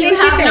 If you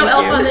have no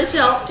Elf on the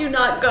Shelf, do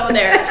not go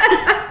there.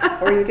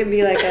 Or you can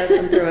be like us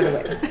and throw it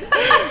away.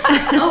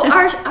 Oh,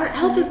 our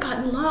elf has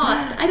gotten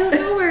lost. I don't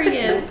know where he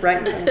is.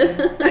 Right in front of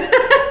you.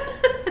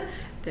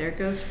 There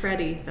goes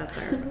Freddie. That's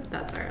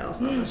our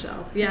elf on the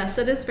shelf. Yes,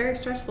 it is very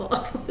stressful.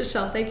 Elf on the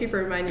shelf. Thank you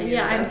for reminding me.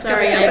 Yeah, of that. I'm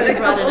sorry I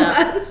brought it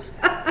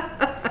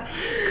up.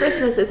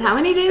 Christmas is how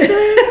many days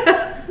away?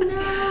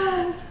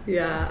 No.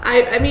 Yeah,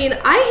 I mean, I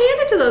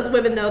hand it to those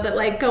women though that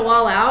like go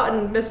all out,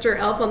 and Mr.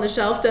 Elf on the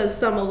Shelf does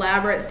some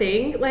elaborate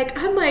thing. Like,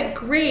 I'm like,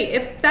 great,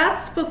 if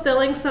that's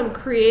fulfilling some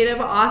creative,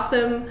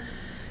 awesome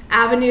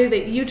avenue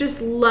that you just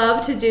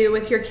love to do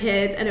with your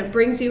kids, and it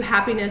brings you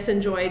happiness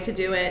and joy to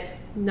do it,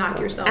 knock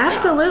yourself out.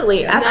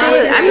 Absolutely. Yeah.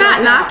 I'm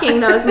not knocking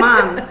those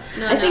moms.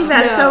 I think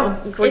that's so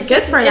good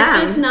for them.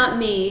 It's just not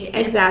me.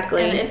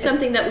 Exactly. And it's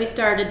something that we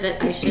started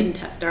that I shouldn't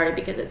have started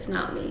because it's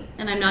not me,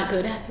 and I'm not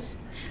good at it.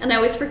 And I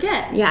always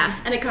forget.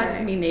 Yeah. And it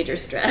causes me major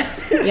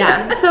stress.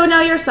 Yeah. So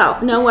know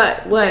yourself. Know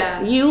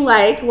what you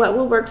like, what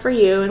will work for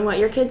you, and what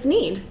your kids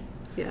need.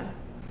 Yeah.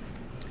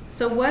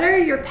 So what are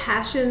your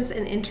passions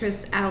and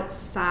interests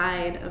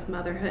outside of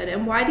motherhood?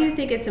 And why do you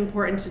think it's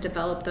important to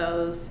develop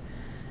those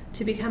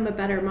to become a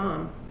better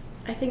mom?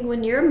 I think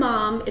when you're a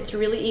mom, it's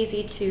really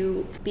easy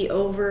to be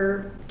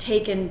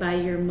overtaken by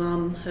your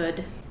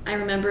momhood. I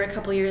remember a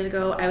couple years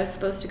ago, I was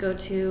supposed to go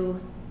to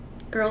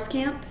girls'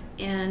 camp,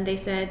 and they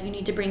said, you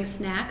need to bring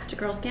snacks to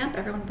girls' camp.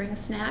 Everyone brings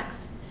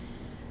snacks.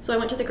 So I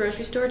went to the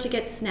grocery store to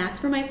get snacks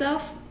for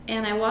myself,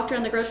 and I walked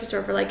around the grocery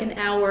store for like an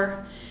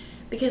hour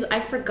because I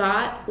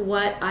forgot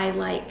what I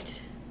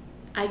liked.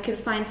 I could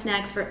find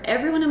snacks for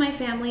everyone in my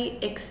family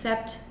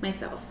except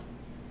myself.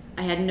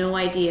 I had no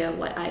idea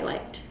what I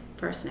liked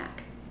for a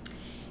snack.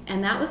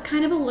 And that was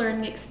kind of a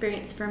learning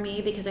experience for me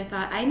because I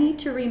thought I need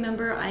to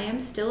remember I am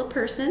still a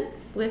person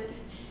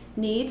with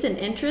needs and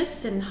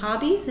interests and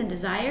hobbies and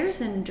desires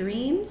and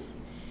dreams.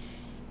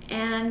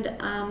 And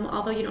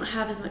although you don't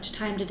have as much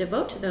time to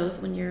devote to those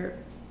when you're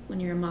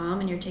a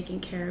mom and you're taking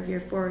care of your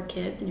 4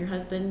 kids and your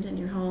husband and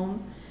your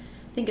home,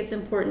 I think it's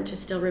important to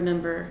still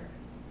remember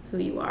who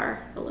you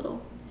are a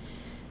little.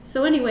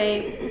 So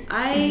anyway,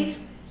 I'm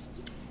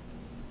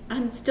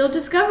still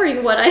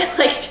discovering what I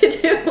like to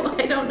do.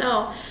 I don't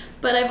know.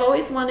 But I've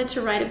always wanted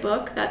to write a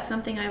book. That's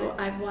something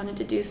I've wanted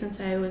to do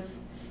since I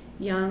was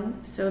young.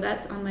 So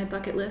that's on my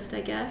bucket list, I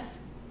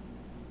guess.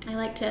 I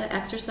like to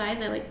exercise.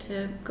 I like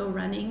to go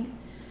running.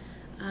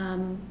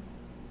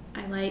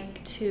 I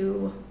like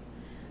to,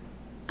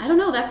 I don't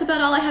know, that's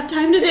about all I have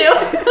time to do.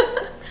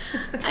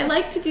 I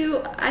like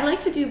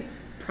to do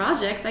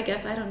projects, I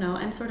guess. I don't know.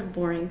 I'm sort of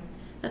boring.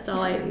 That's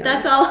all I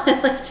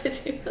like to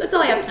do. That's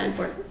all I have time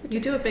for. You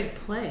do a big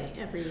play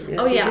every year. Yes,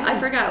 Oh you yeah, do. I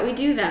forgot. We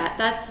do that.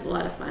 That's a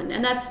lot of fun.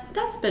 And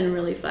that's been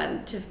really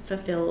fun to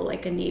fulfill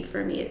like a need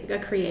for me, a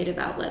creative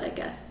outlet, I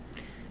guess.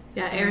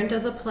 Yeah, Erin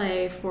does a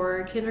play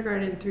for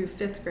kindergarten through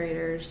 5th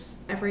graders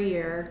every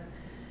year.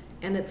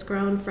 And it's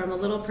grown from a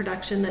little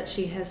production that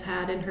she has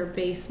had in her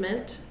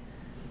basement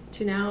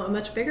to now a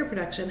much bigger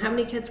production. How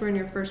many kids were in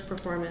your first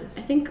performance?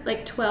 I think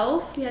like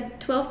 12. We had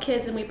 12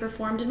 kids and we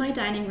performed in my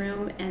dining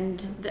room and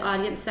the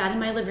audience sat in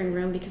my living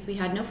room because we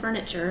had no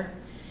furniture.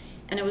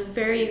 And it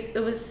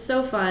was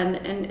so fun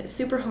and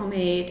super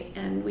homemade,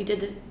 and we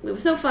did this. It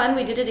was so fun.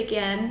 We did it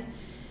again,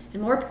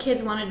 and more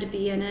kids wanted to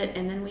be in it.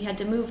 And then we had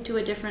to move to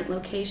a different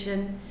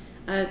location,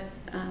 a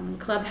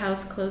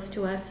clubhouse close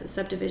to us, a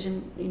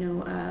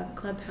subdivision,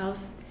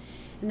 clubhouse.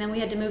 And then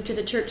we had to move to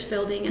the church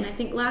building. And I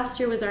think last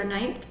year was our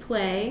 9th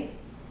play,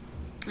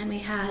 and we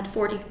had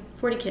 40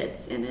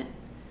 kids in it.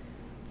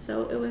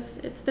 So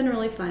it's been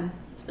really fun.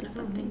 It's been a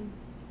fun thing,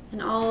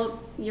 and all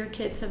your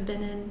kids have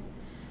been in.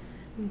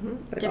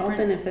 But all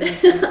Different. benefiting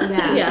from it.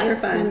 Yeah, Super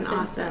fun. been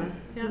awesome.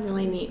 Yeah.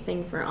 Really neat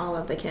thing for all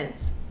of the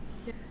kids.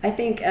 I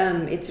think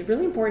it's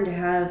really important to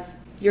have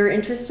your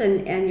interests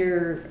and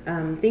your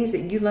things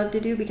that you love to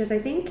do, because I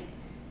think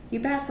you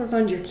pass those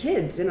on to your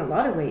kids in a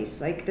lot of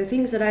ways. Like the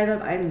things that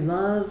I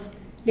love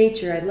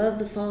nature, I love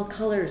the fall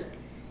colors,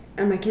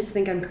 and my kids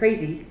think I'm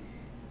crazy.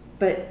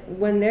 But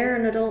when they're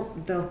an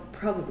adult, they'll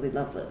probably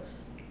love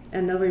those.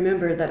 And they'll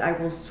remember that I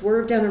will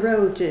swerve down a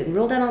road and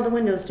roll down all the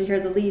windows to hear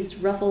the leaves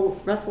rustle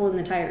in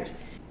the tires.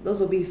 Those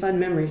will be fun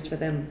memories for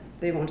them.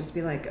 They won't just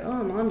be like,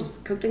 oh, Mom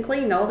just cooked and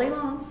cleaned all day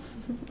long.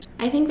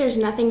 I think there's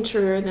nothing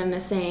truer than the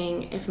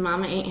saying, if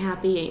mama ain't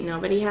happy, ain't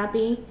nobody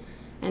happy.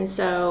 And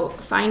so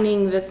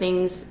finding the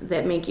things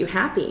that make you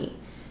happy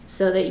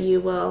so that you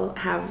will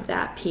have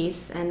that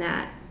peace and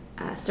that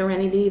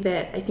serenity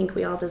that I think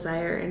we all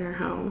desire in our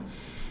home.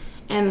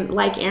 And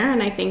like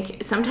Erin, I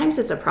think sometimes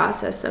it's a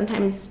process.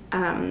 Sometimes,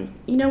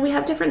 we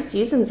have different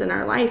seasons in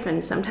our life.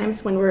 And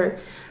sometimes when we're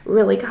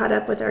really caught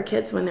up with our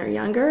kids when they're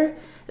younger,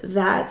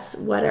 that's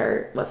what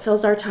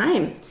fills our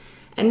time.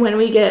 And when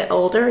we get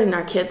older and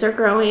our kids are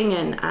growing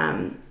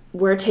and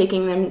we're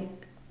taking them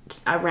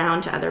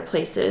around to other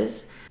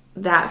places,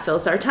 that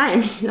fills our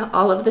time,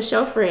 all of the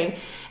chauffeuring.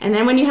 And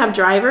then when you have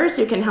drivers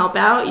who can help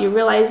out, you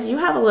realize you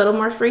have a little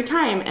more free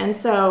time. And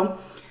so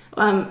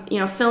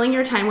filling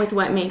your time with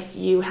what makes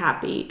you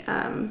happy.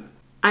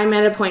 I'm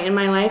at a point in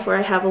my life where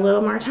I have a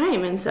little more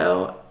time, and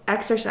so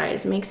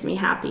exercise makes me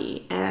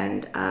happy,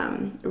 and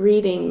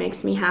reading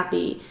makes me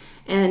happy,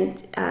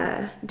 and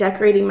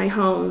decorating my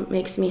home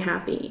makes me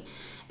happy,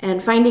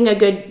 and finding a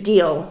good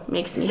deal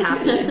makes me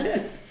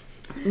happy.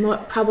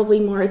 Probably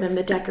more than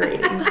the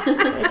decorating.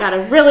 I got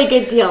a really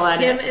good deal on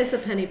Kim it. is a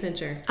penny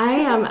pincher. I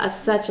am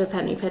such a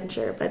penny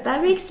pincher, but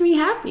that makes me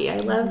happy. I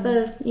love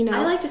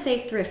I like to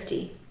say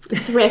thrifty.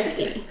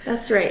 Thrifty.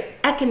 That's right.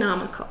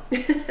 Economical.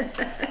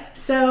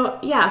 So,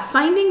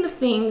 finding the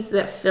things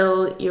that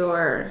fill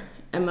your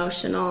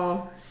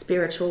emotional,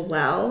 spiritual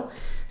well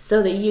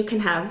so that you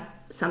can have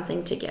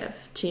something to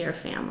give to your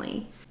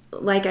family.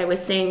 Like I was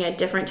saying, at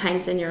different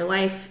times in your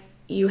life,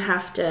 you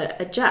have to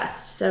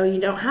adjust. So you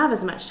don't have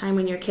as much time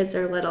when your kids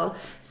are little.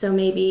 So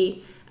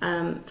maybe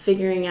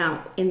figuring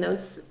out in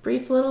those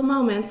brief little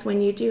moments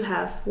when you do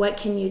have, what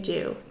can you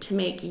do to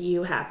make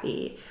you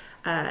happy?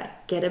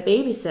 get a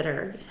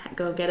babysitter,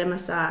 go get a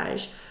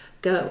massage,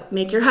 go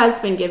make your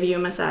husband give you a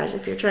massage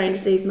if you're trying to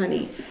save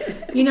money.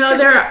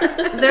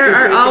 There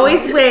are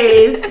always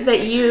ways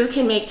that you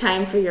can make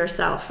time for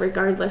yourself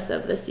regardless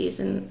of the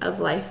season of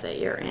life that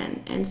you're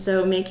in. And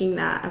so making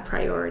that a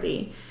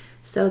priority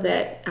so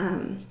that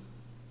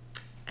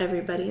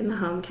everybody in the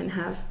home can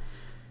have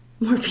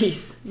more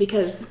peace,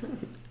 because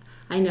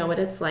I know what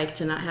it's like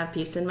to not have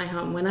peace in my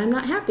home when I'm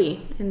not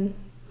happy, and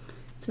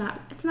it's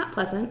not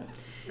pleasant.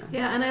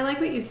 Yeah, and I like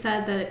what you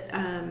said that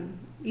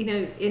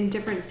in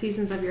different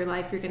seasons of your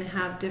life, you're going to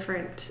have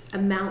different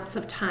amounts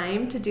of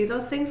time to do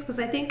those things. Because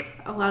I think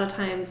a lot of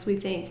times we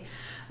think,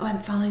 oh, I'm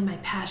following my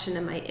passion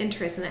and my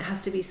interest, and it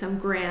has to be some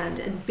grand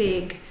and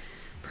big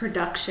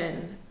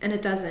production. And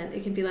it doesn't.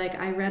 It can be like,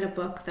 I read a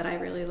book that I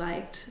really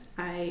liked.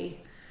 I,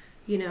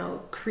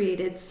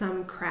 created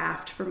some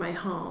craft for my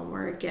home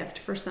or a gift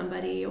for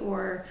somebody,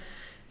 or,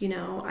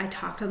 I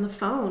talked on the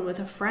phone with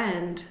a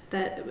friend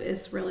that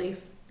is really,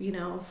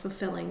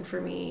 fulfilling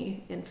for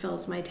me and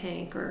fills my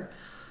tank or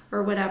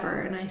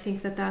whatever. And I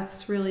think that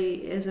that's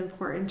really is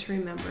important to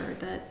remember,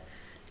 that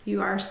you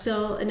are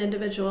still an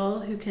individual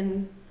who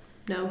can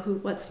know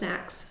what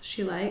snacks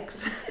she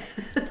likes.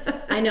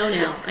 I know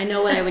now. I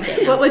know what I would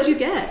get. What would you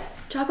get?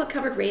 Chocolate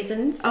covered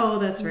raisins. Oh,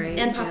 that's right.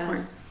 And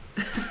popcorn.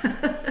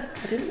 Yes.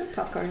 I didn't know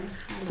popcorn.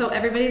 So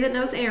everybody that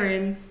knows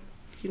Erin,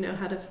 you know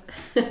how to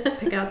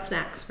pick out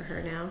snacks for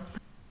her now.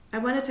 I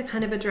wanted to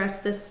kind of address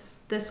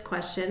this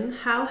question.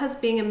 How has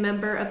being a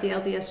member of the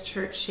LDS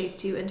Church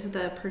shaped you into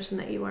the person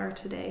that you are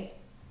today?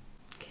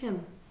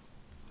 Kim,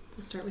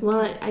 we'll start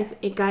with Kim.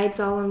 It guides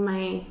all of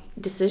my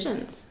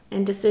decisions,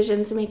 and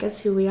decisions make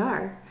us who we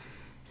are.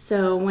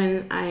 So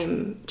when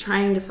I'm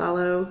trying to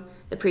follow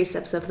the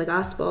precepts of the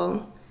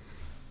gospel,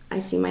 I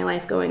see my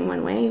life going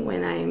one way.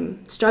 When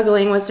I'm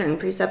struggling with certain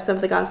precepts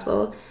of the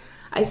gospel,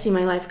 I see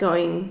my life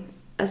going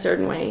a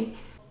certain way.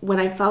 When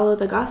I follow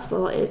the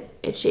gospel,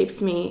 it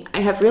shapes me. I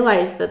have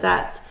realized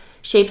that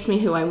shapes me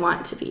who I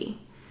want to be.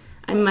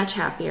 I'm much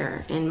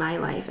happier in my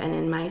life and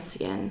in my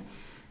skin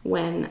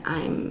when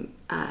I'm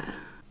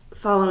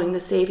following the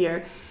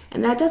Savior.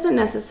 And that doesn't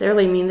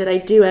necessarily mean that I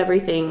do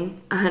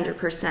everything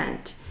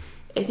 100%.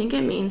 I think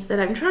it means that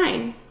I'm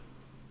trying.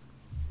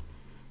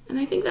 And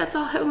I think that's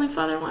all Heavenly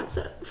Father wants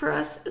for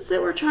us, is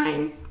that we're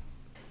trying.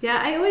 Yeah,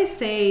 I always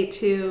say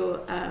too,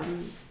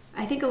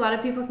 I think a lot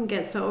of people can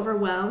get so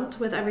overwhelmed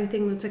with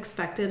everything that's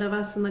expected of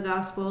us in the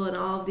gospel, and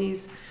all of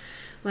these,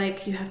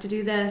 like, you have to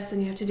do this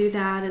and you have to do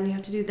that and you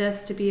have to do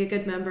this to be a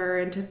good member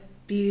and to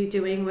be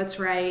doing what's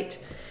right.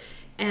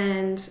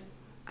 And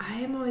I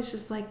am always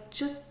just like,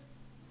 just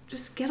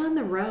get on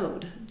the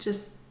road.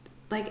 Just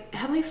like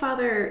Heavenly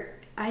Father,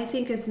 I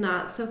think, is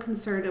not so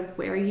concerned of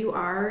where you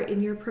are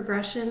in your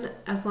progression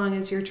as long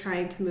as you're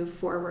trying to move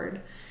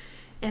forward.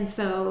 And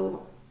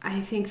so I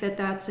think that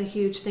that's a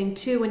huge thing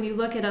too. When you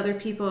look at other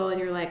people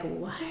and you're like,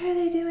 why are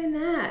they doing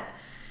that?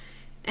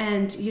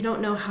 And you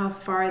don't know how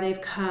far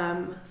they've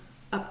come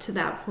up to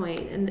that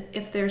point. And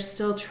if they're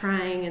still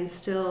trying and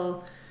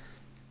still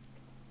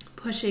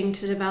pushing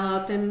to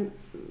develop, and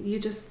you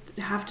just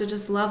have to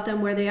just love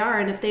them where they are.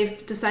 And if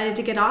they've decided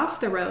to get off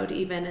the road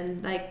even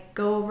and like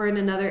go over in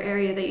another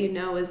area that you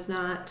know is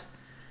not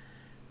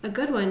a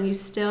good one, you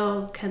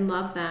still can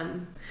love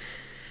them.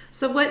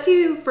 So what do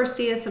you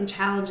foresee as some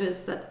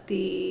challenges that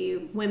the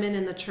women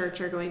in the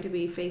church are going to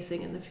be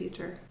facing in the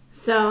future?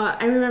 So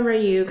I remember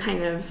you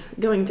kind of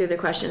going through the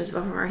questions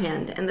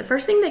beforehand, and the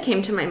first thing that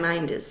came to my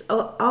mind is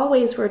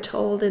always we're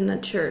told in the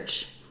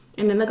church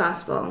and in the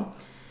gospel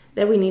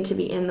that we need to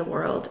be in the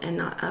world and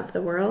not of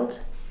the world.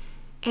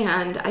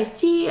 And I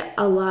see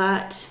a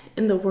lot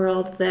in the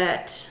world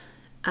that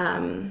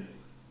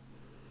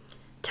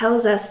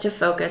tells us to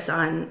focus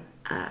on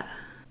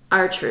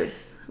our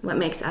truth, what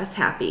makes us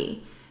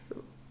happy,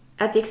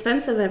 at the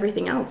expense of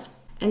everything else.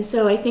 And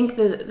so I think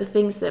the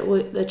things that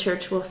the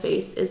church will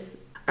face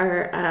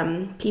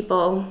are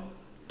people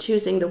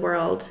choosing the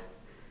world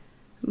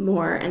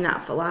more in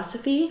that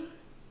philosophy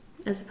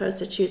as opposed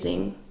to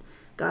choosing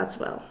God's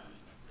will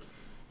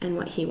and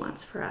what He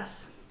wants for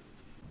us.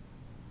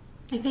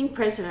 I think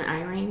President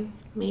Erin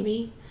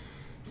maybe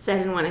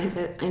said in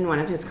one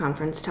of his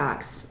conference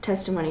talks,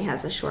 testimony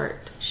has a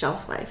short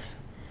shelf life.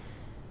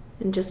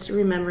 And just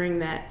remembering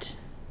that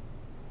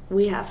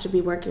we have to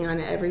be working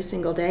on it every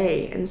single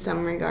day in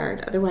some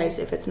regard. Otherwise,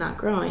 if it's not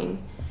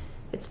growing,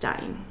 it's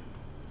dying.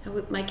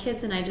 My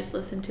kids and I just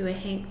listened to a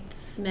Hank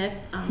Smith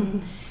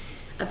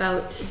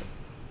about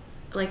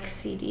like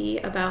CD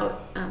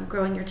about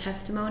growing your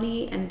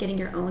testimony and getting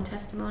your own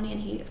testimony,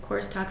 and he of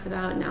course talks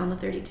about in Alma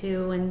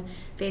 32 and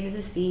faith is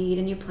a seed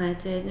and you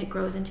plant it and it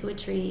grows into a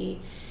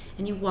tree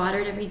and you water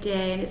it every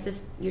day, and it's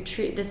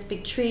this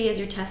big tree is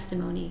your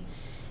testimony.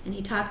 And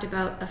he talked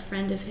about a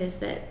friend of his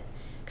that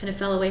kind of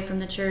fell away from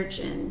the church,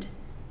 and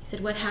he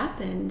said, what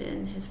happened?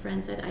 And his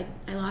friend said,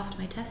 I lost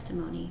my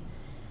testimony.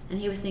 And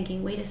he was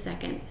thinking, wait a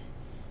second,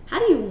 how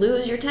do you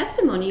lose your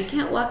testimony? You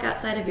can't walk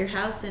outside of your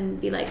house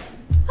and be like,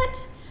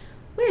 what?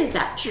 Where is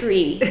that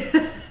tree? It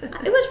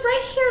was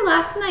right here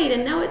last night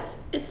and now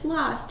it's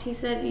lost. He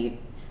said,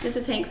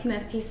 Mrs. Hank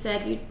Smith, he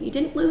said, you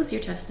didn't lose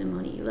your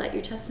testimony. You let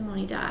your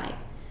testimony die.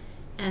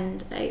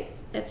 And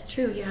it's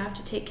true. You have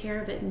to take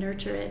care of it and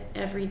nurture it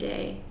every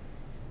day,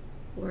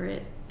 or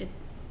it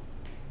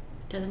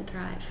doesn't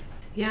thrive.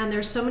 Yeah, and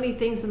there's so many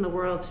things in the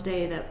world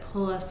today that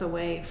pull us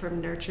away from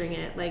nurturing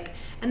it.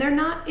 And they're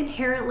not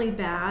inherently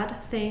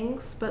bad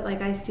things, but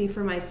I see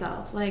for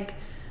myself,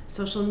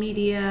 social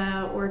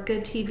media or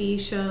good TV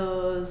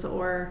shows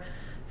or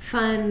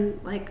fun,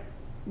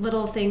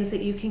 little things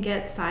that you can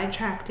get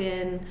sidetracked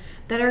in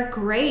that are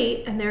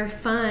great and they're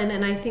fun.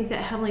 And I think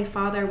that Heavenly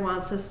Father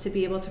wants us to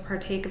be able to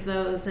partake of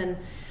those and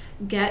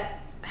get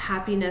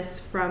happiness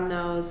from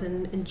those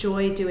and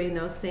enjoy doing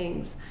those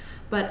things.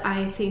 But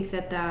I think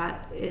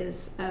that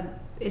is,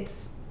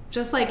 it's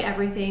just like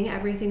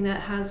everything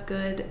that has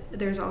good,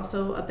 there's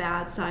also a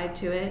bad side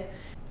to it.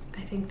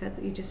 I think that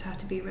you just have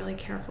to be really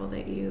careful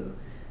that you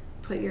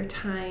put your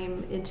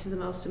time into the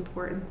most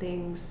important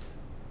things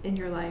in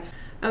your life.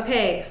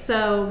 Okay,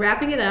 so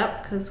wrapping it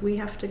up, because we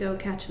have to go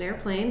catch an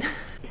airplane.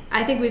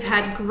 I think we've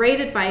had great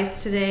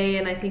advice today,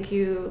 and I think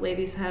you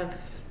ladies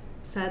have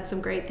said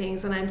some great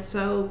things, and I'm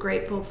so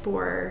grateful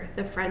for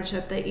the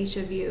friendship that each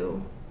of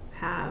you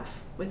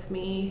have with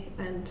me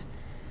and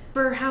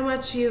for how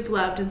much you've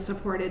loved and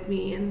supported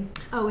me and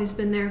always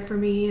been there for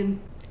me and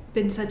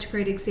been such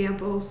great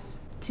examples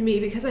to me,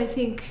 because I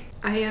think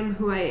I am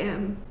who I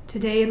am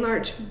today in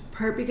large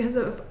part because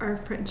of our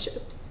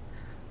friendships.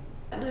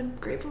 And I'm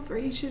grateful for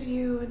each of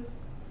you and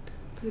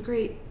for the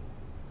great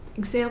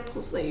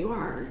examples that you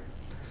are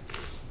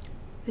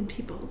and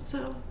people.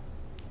 So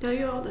now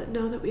you all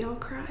know that we all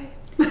cry.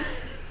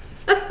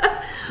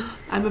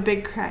 I'm a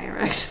big crier,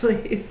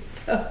 actually.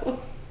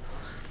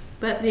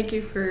 But thank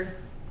you for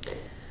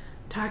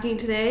talking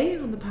today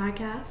on the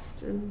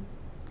podcast and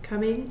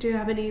coming. Do you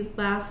have any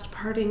last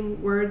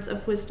parting words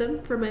of wisdom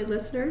for my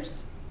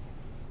listeners?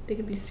 They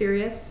can be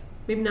serious.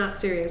 Maybe not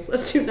serious.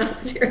 Let's do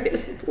not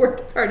serious.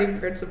 Parting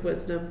words of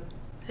wisdom.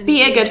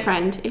 Be a good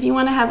friend. If you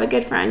want to have a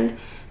good friend,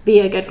 be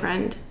a good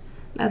friend.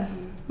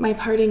 That's my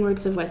parting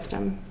words of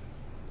wisdom.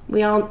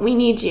 We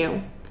need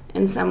you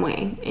in some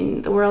way,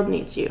 and the world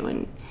needs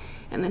you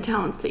and the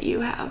talents that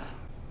you have.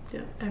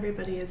 Yeah,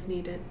 everybody is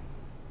needed.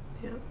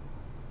 Yeah.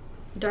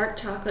 Dark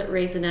chocolate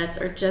raisinets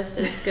are just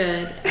as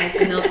good as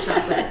the milk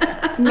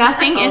chocolate.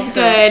 Nothing is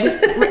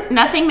good.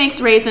 Nothing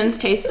makes raisins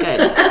taste good.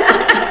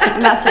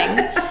 Nothing.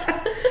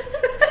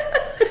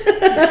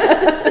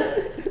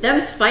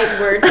 Them's fight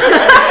words.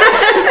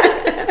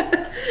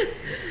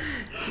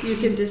 You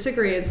can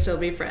disagree and still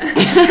be friends.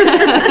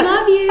 I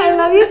love you. I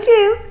love you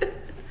too.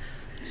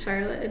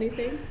 Sharla,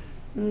 anything?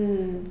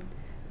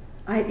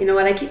 You know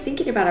what? I keep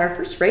thinking about our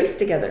first race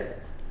together.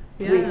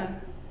 Yeah.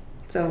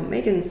 So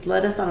Megan's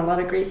led us on a lot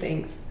of great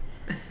things.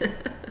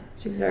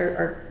 She was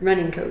our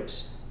running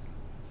coach.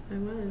 I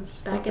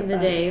was. Back in the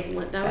day. That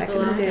was Back a in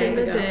the long day. time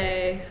ago.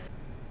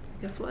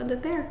 I guess we'll end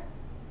it there.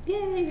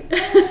 Yay.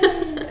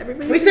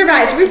 Everybody. We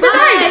survived.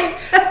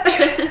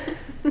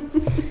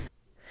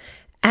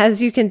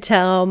 As you can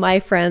tell, my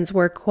friends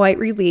were quite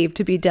relieved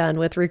to be done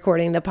with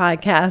recording the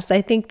podcast.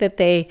 I think that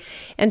they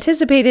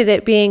anticipated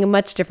it being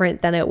much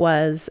different than it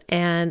was,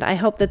 and I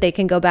hope that they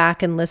can go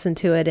back and listen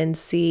to it and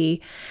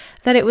see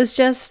that it was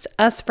just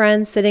us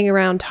friends sitting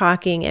around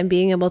talking and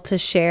being able to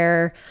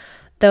share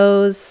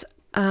those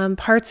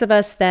parts of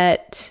us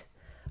that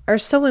are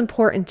so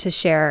important to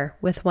share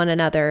with one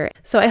another.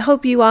 So I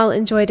hope you all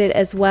enjoyed it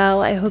as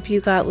well. I hope you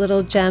got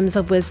little gems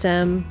of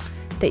wisdom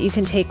that you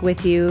can take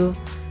with you.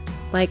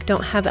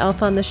 Don't have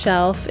Elf on the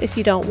Shelf. If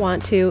you don't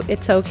want to,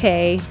 it's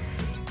okay.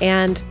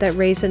 And that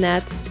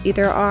raisinets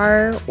either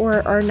are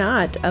or are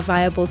not a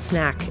viable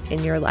snack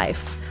in your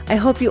life. I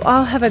hope you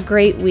all have a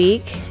great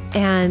week,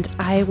 and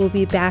I will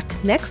be back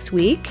next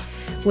week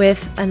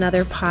with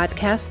another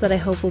podcast that I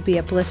hope will be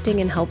uplifting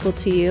and helpful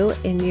to you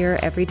in your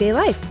everyday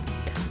life.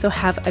 So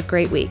have a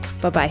great week.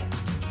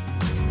 Bye-bye.